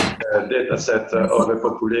data set of the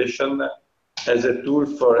population as a tool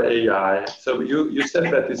for AI. So you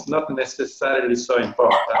said that it's not necessarily so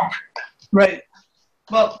important. Right.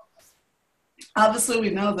 Well, obviously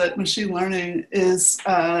we know that machine learning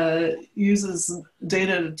uses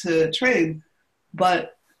data to train,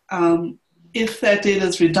 but if that data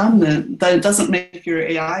is redundant, then it doesn't make your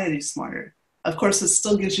AI any smarter. Of course, it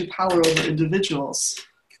still gives you power over individuals.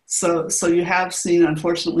 So you have seen,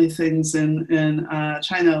 unfortunately, things in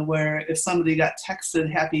China where if somebody got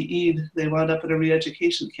texted Happy Eid, they wound up at a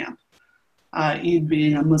re-education camp, Eid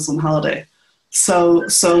being a Muslim holiday. So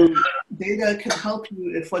data can help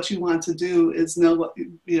you if what you want to do is know what,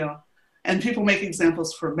 and people make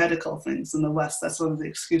examples for medical things in the West. That's one of the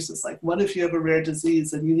excuses. Like, what if you have a rare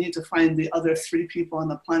disease and you need to find the other 3 people on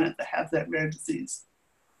the planet that have that rare disease?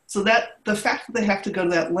 So that the fact that they have to go to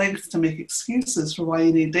that length to make excuses for why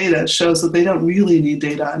you need data shows that they don't really need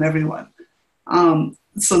data on everyone.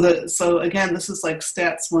 So again, this is like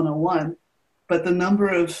stats 101, but the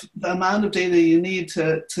amount of data you need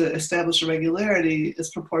to establish a regularity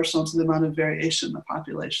is proportional to the amount of variation in the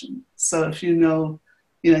population. So if you don't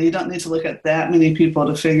need to look at that many people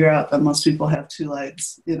to figure out that most people have 2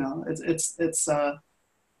 legs. It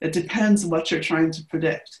depends what you're trying to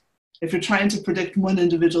predict. If you're trying to predict one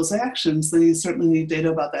individual's actions, then you certainly need data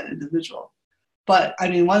about that individual. But I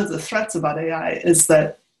mean, one of the threats about AI is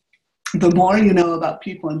that the more you know about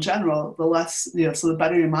people in general, the less, so the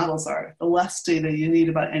better your models are, the less data you need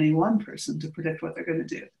about any one person to predict what they're going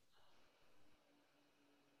to do.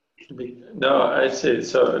 No, I see.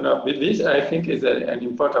 So no, this I think is an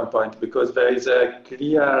important point, because there is a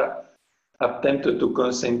clear attempt to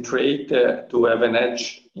concentrate to have an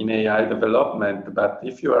edge in AI development. But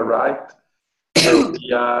if you are right, so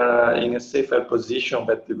we are in a safer position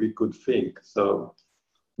that we could think. So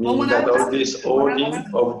meaning that all this hoarding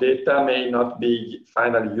of data may not be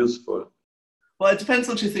finally useful. Well, it depends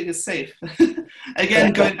what you think is safe.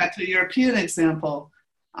 Again, going back to the European example,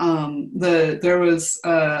 there was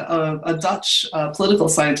a Dutch political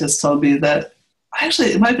scientist told me that, actually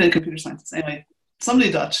it might have been a computer scientist, anyway,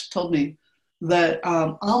 somebody Dutch told me that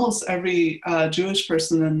almost every Jewish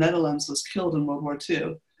person in the Netherlands was killed in World War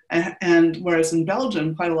II. And whereas in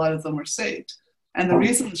Belgium, quite a lot of them were saved. And the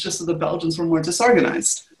reason is just that the Belgians were more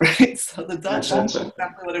disorganized, right? So the Dutch knew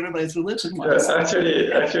exactly what everybody's religion was. Actually,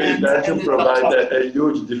 Belgium provided a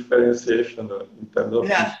huge differentiation in terms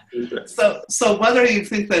of So whether you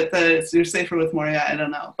think that you're safer with more AI, I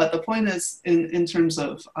don't know. But the point is, in terms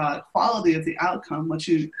of quality of the outcome,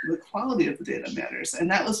 the quality of the data matters.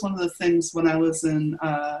 And that was one of the things when I was in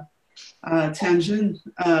Tianjin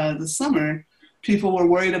this summer. People were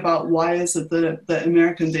worried about why is it that the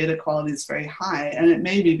American data quality is very high, and it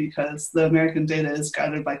may be because the American data is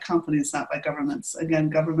gathered by companies, not by governments. Again,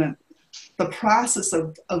 the process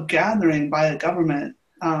of gathering by a government,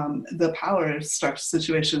 the power structure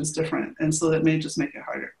situation is different, and so that may just make it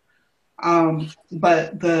harder.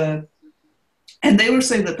 And they were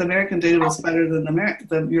saying that the American data was better than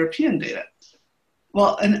the European data.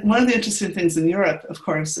 Well, and one of the interesting things in Europe, of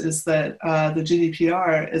course, is that the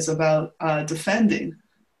GDPR is about defending.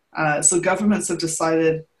 So governments have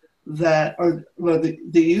decided that, the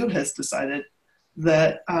EU has decided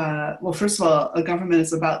that, first of all, a government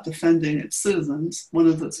is about defending its citizens. One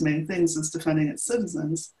of its main things is defending its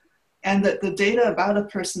citizens, and that the data about a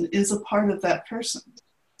person is a part of that person.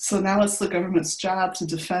 So now it's the government's job to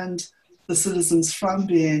defend the citizens from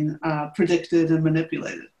being predicted and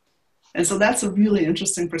manipulated. And so that's a really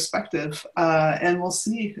interesting perspective, and we'll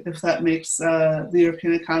see if that makes the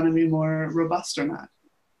European economy more robust or not.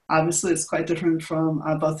 Obviously, it's quite different from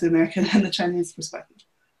both the American and the Chinese perspective.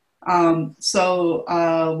 So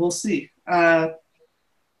we'll see.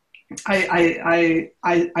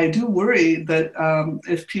 I do worry that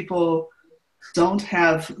if people don't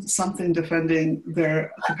have something defending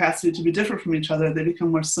their capacity to be different from each other, they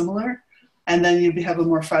become more similar, and then you have a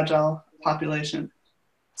more fragile population.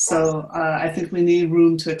 So I think we need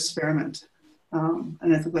room to experiment.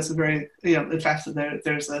 And I think that's a very, in fact,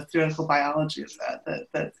 there's a theoretical biology of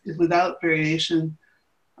that without variation,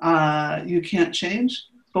 you can't change.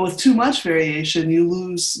 But with too much variation, you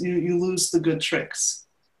lose the good tricks,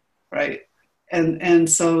 right? And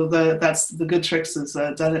so that's the good tricks is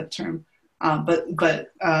a Dunnett term. But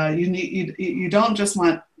you don't just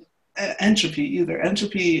want entropy either.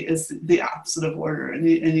 Entropy is the opposite of order, and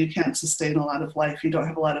you can't sustain a lot of life. You don't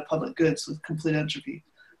have a lot of public goods with complete entropy.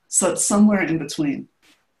 So it's somewhere in between,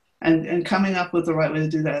 and coming up with the right way to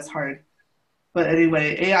do that is hard. But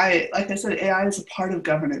anyway, AI, like I said, AI is a part of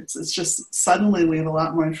governance. It's just suddenly we have a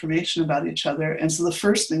lot more information about each other, and so the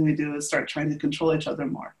first thing we do is start trying to control each other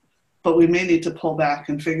more. But we may need to pull back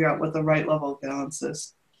and figure out what the right level of balance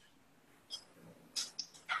is.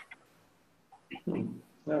 No,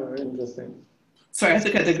 very interesting. Sorry, I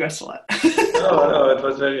think I digressed a lot. No, it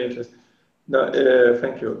was very interesting. No,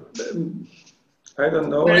 thank you. I don't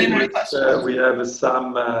know if we have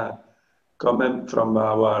some comment from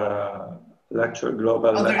our lecture,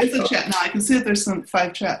 global lecture. There is a chat now. I can see that there's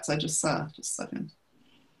 5 chats I just saw. Just a second.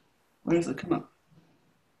 Where does it come up?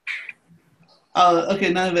 Oh,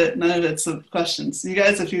 okay, none of it's questions. You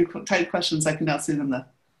guys, if you type questions, I can now see them though.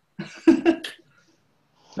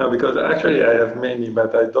 No, because actually I have many,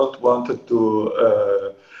 but I don't want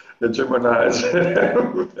to hegemonize.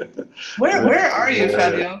 Where are you,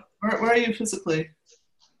 Fabio? Where are you physically?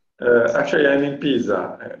 Actually, I'm in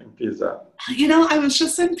Pisa. I was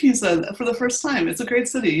just in Pisa for the first time. It's a great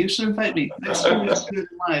city. You should invite me. Next time we should do it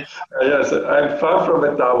live. Yes, I'm far from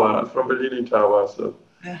the tower, from the Leaning Tower. So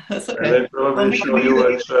yeah, that's okay. And I probably show you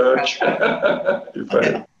a church.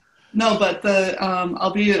 Okay. No, but I'll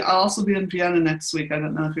also be in Vienna next week. I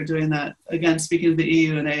don't know if you're doing that. Again, speaking of the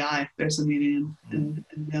EU and AI, there's a meeting in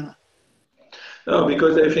Vienna. No,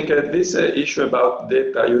 because I think this issue about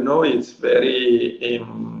data,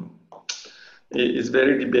 it's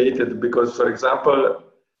very debated because, for example,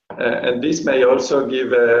 and this may also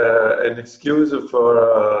give an excuse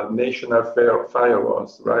for national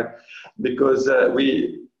firewalls, right? Because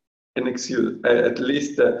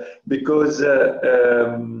because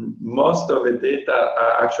most of the data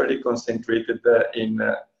are actually concentrated in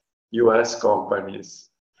US companies.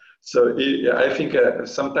 So I think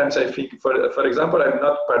sometimes for example, I'm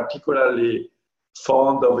not particularly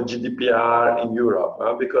fond of GDPR in Europe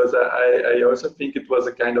because I also think it was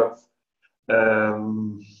a kind of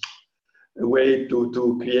way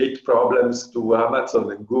to create problems to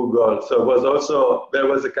Amazon and Google. So there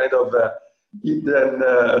was a kind of hidden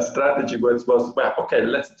strategy where it was, well, okay,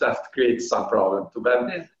 let's just create some problem to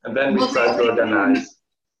them, and then we try to organize.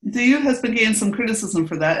 The EU has been getting some criticism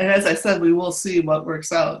for that, and as I said, we will see what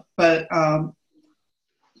works out. But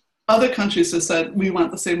other countries have said we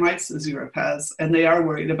want the same rights as Europe has, and they are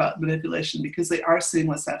worried about manipulation because they are seeing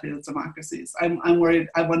what's happening with democracies. I'm worried.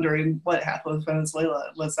 I'm wondering what happened with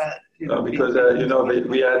Venezuela. Was that because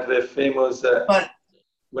we had the famous.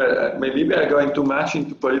 Well, maybe we are going too much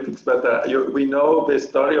into politics, but we know the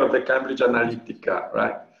story of the Cambridge Analytica,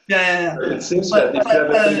 right? Yeah. It seems that if you have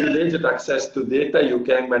a privileged access to data, you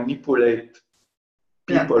can manipulate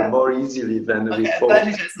people more easily than before. Glad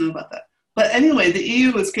you guys know about that. But anyway, the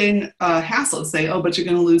EU is getting hassles saying, oh, but you're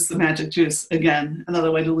going to lose the magic juice again.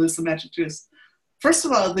 Another way to lose the magic juice. First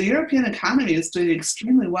of all, the European economy is doing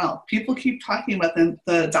extremely well. People keep talking about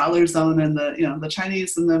the dollar zone and the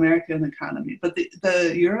Chinese and the American economy, but the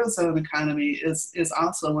Eurozone economy is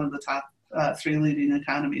also one of the top 3 leading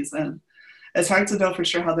economies. And it's hard to know for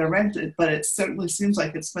sure how they're ranked, but it certainly seems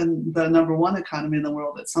like it's been the #1 economy in the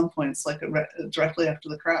world at some points, like directly after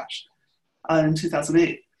the crash in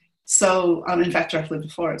 2008. So, in fact, directly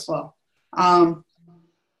before as well.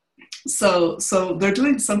 So they're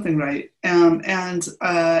doing something right. And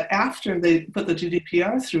after they put the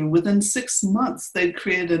GDPR through, within 6 months, they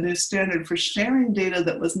created a new standard for sharing data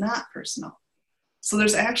that was not personal. So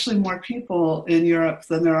there's actually more people in Europe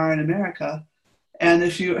than there are in America. And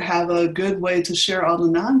if you have a good way to share all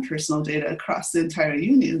the non-personal data across the entire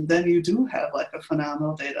union, then you do have like a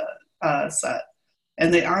phenomenal data set.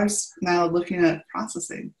 And they are now looking at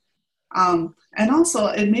processing. And also,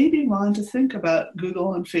 it may be wrong to think about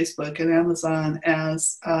Google and Facebook and Amazon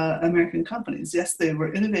as American companies. Yes, they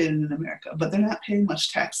were innovated in America, but they're not paying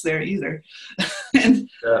much tax there either. And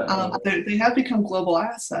they have become global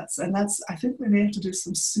assets. And I think we may have to do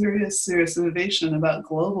some serious innovation about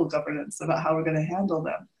global governance, about how we're going to handle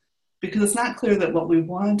them. because it's not clear that what we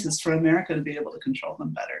want is for America to be able to control them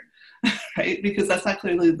better, right? Because that's not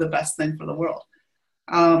clearly the best thing for the world.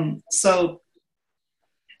 So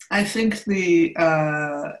I think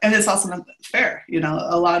and it's also not fair, you know,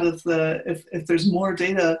 a lot of if there's more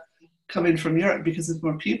data coming from Europe because there's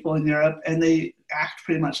more people in Europe and they act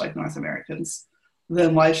pretty much like North Americans,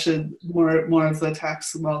 then why should more of the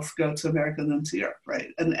tax wealth go to America than to Europe, right?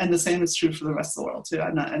 And the same is true for the rest of the world too.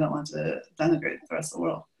 I don't want to denigrate the rest of the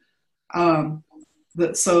world.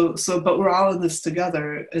 But we're all in this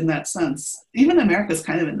together in that sense. Even America's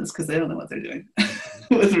kind of in this because they don't know what they're doing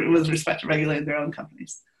with respect to regulating their own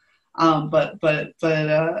companies. But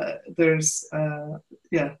there's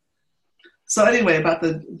yeah. So anyway,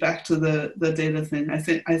 back to the data thing,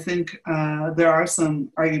 I think there are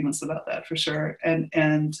some arguments about that for sure, and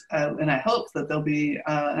I hope that there'll be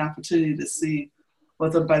an opportunity to see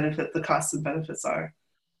what the costs and benefits are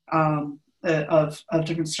of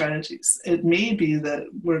different strategies. It may be that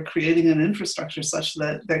we're creating an infrastructure such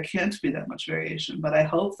that there can't be that much variation, but I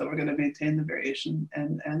hope that we're going to maintain the variation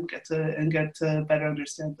and get to better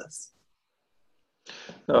understand this.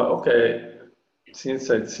 Okay. Since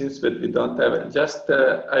it seems that we don't have it, just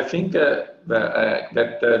I think that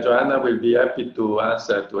Joanna will be happy to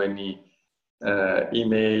answer to any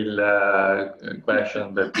email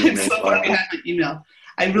question that you I'm may so want. far behind the email.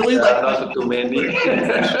 I really like not too many.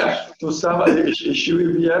 To some, she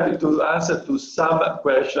will be happy to answer to some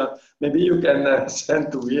question. Maybe you can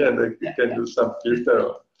send to me and I can do some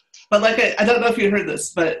filter. But like I don't know if you heard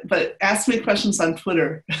this, but ask me questions on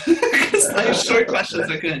Twitter because my short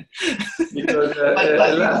questions are good. Because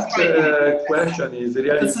the last question is really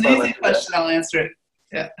it's an easy question. I'll answer it.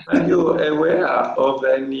 Yeah. Are you aware of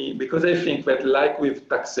any? Because I think that, like with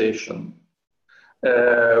taxation,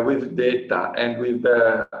 with data, and with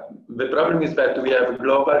the problem is that we have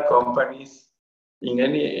global companies in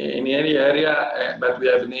any area, but we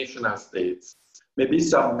have national states. Maybe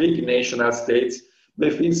some big national states.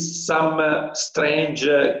 Within some strange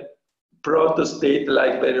proto-state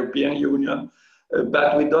like the European Union,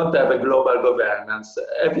 but we don't have a global governance.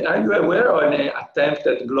 Are you aware of any attempt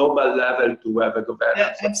at global level to have a governance?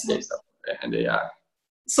 Yeah, absolutely. And they are.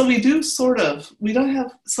 So we do sort of. We don't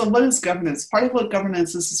have. So what is governance? Part of what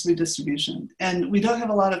governance is redistribution, and we don't have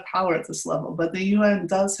a lot of power at this level. But the UN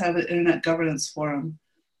does have an Internet Governance Forum,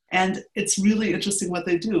 and it's really interesting what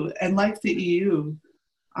they do. And like the EU.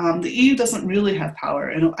 The EU doesn't really have power,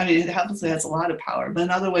 and I mean, it obviously has a lot of power, but in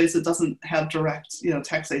other ways, it doesn't have direct,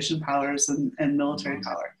 taxation powers and military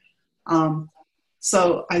power.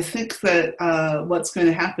 So I think that what's going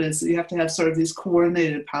to happen is that you have to have sort of these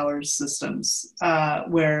coordinated powers systems,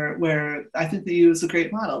 where I think the EU is a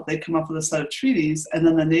great model. They come up with a set of treaties, and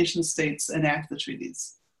then the nation states enact the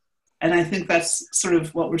treaties. And I think that's sort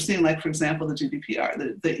of what we're seeing. Like, for example, the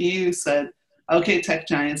GDPR. The EU said, okay, tech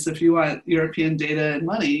giants, if you want European data and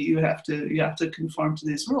money, you have to conform to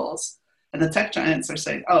these rules. And the tech giants are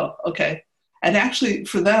saying, oh, okay. And actually,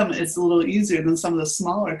 for them, it's a little easier than some of the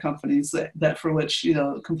smaller companies that for which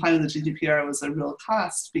complying with the GDPR was a real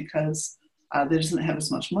cost because they just didn't have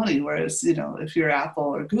as much money. Whereas, if you're Apple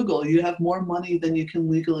or Google, you have more money than you can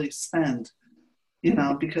legally spend,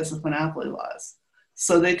 because of monopoly laws.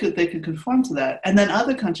 So they could conform to that, and then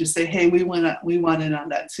other countries say, "Hey, we want in on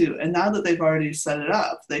that too." And now that they've already set it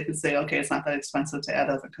up, they could say, "Okay, it's not that expensive to add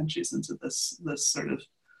other countries into this sort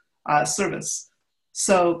of service."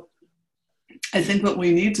 So I think what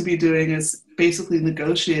we need to be doing is basically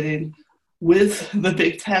negotiating with the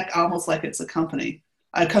big tech, almost like it's a country.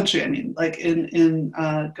 I mean, like in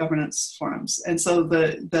governance forums. And so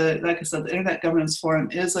like I said, the Internet Governance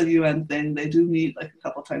Forum is a UN thing. They do meet like a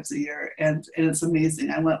couple times a year, and it's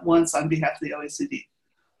amazing. I went once on behalf of the OECD.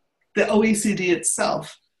 The OECD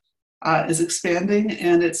itself is expanding,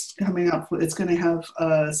 and it's coming up. It's going to have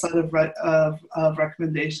a set of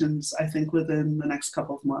recommendations, I think, within the next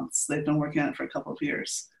couple of months. They've been working on it for a couple of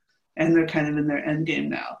years, and they're kind of in their end game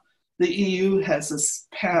now. The EU has this,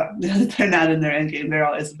 they're not in their end game, they're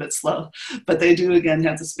always a bit slow, but they do again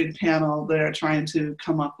have this big panel that are trying to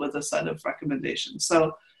come up with a set of recommendations.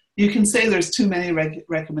 So you can say there's too many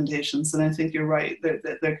recommendations, and I think you're right,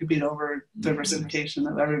 that there could be an over-diversification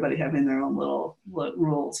of everybody having their own little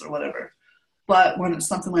rules or whatever. But when it's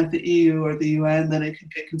something like the EU or the UN, then it can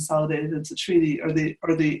get consolidated into treaty or the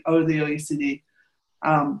OECD.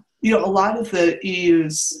 A lot of the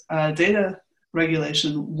EU's data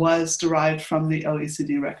regulation was derived from the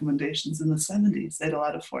OECD recommendations in the 70s. They had a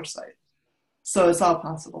lot of foresight. So it's all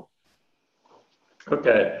possible.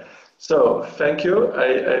 Okay. So thank you.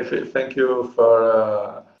 I thank you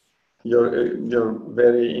for your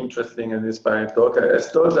very interesting and inspiring talk. As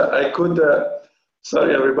told, I could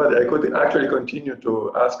Sorry, everybody. I could actually continue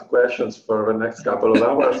to ask questions for the next couple of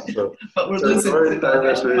hours. So But we're it's losing very time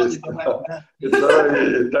that it's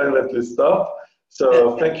very time that we stop.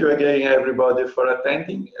 So thank you again, everybody, for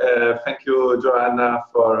attending. Thank you, Joanna,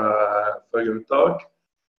 for your talk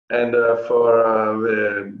and for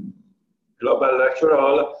the Global Lecture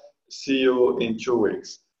Hall. See you in 2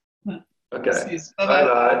 weeks. Okay.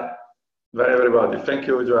 Bye-bye. Bye, everybody. Thank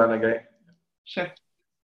you, Joanna, again. Sure.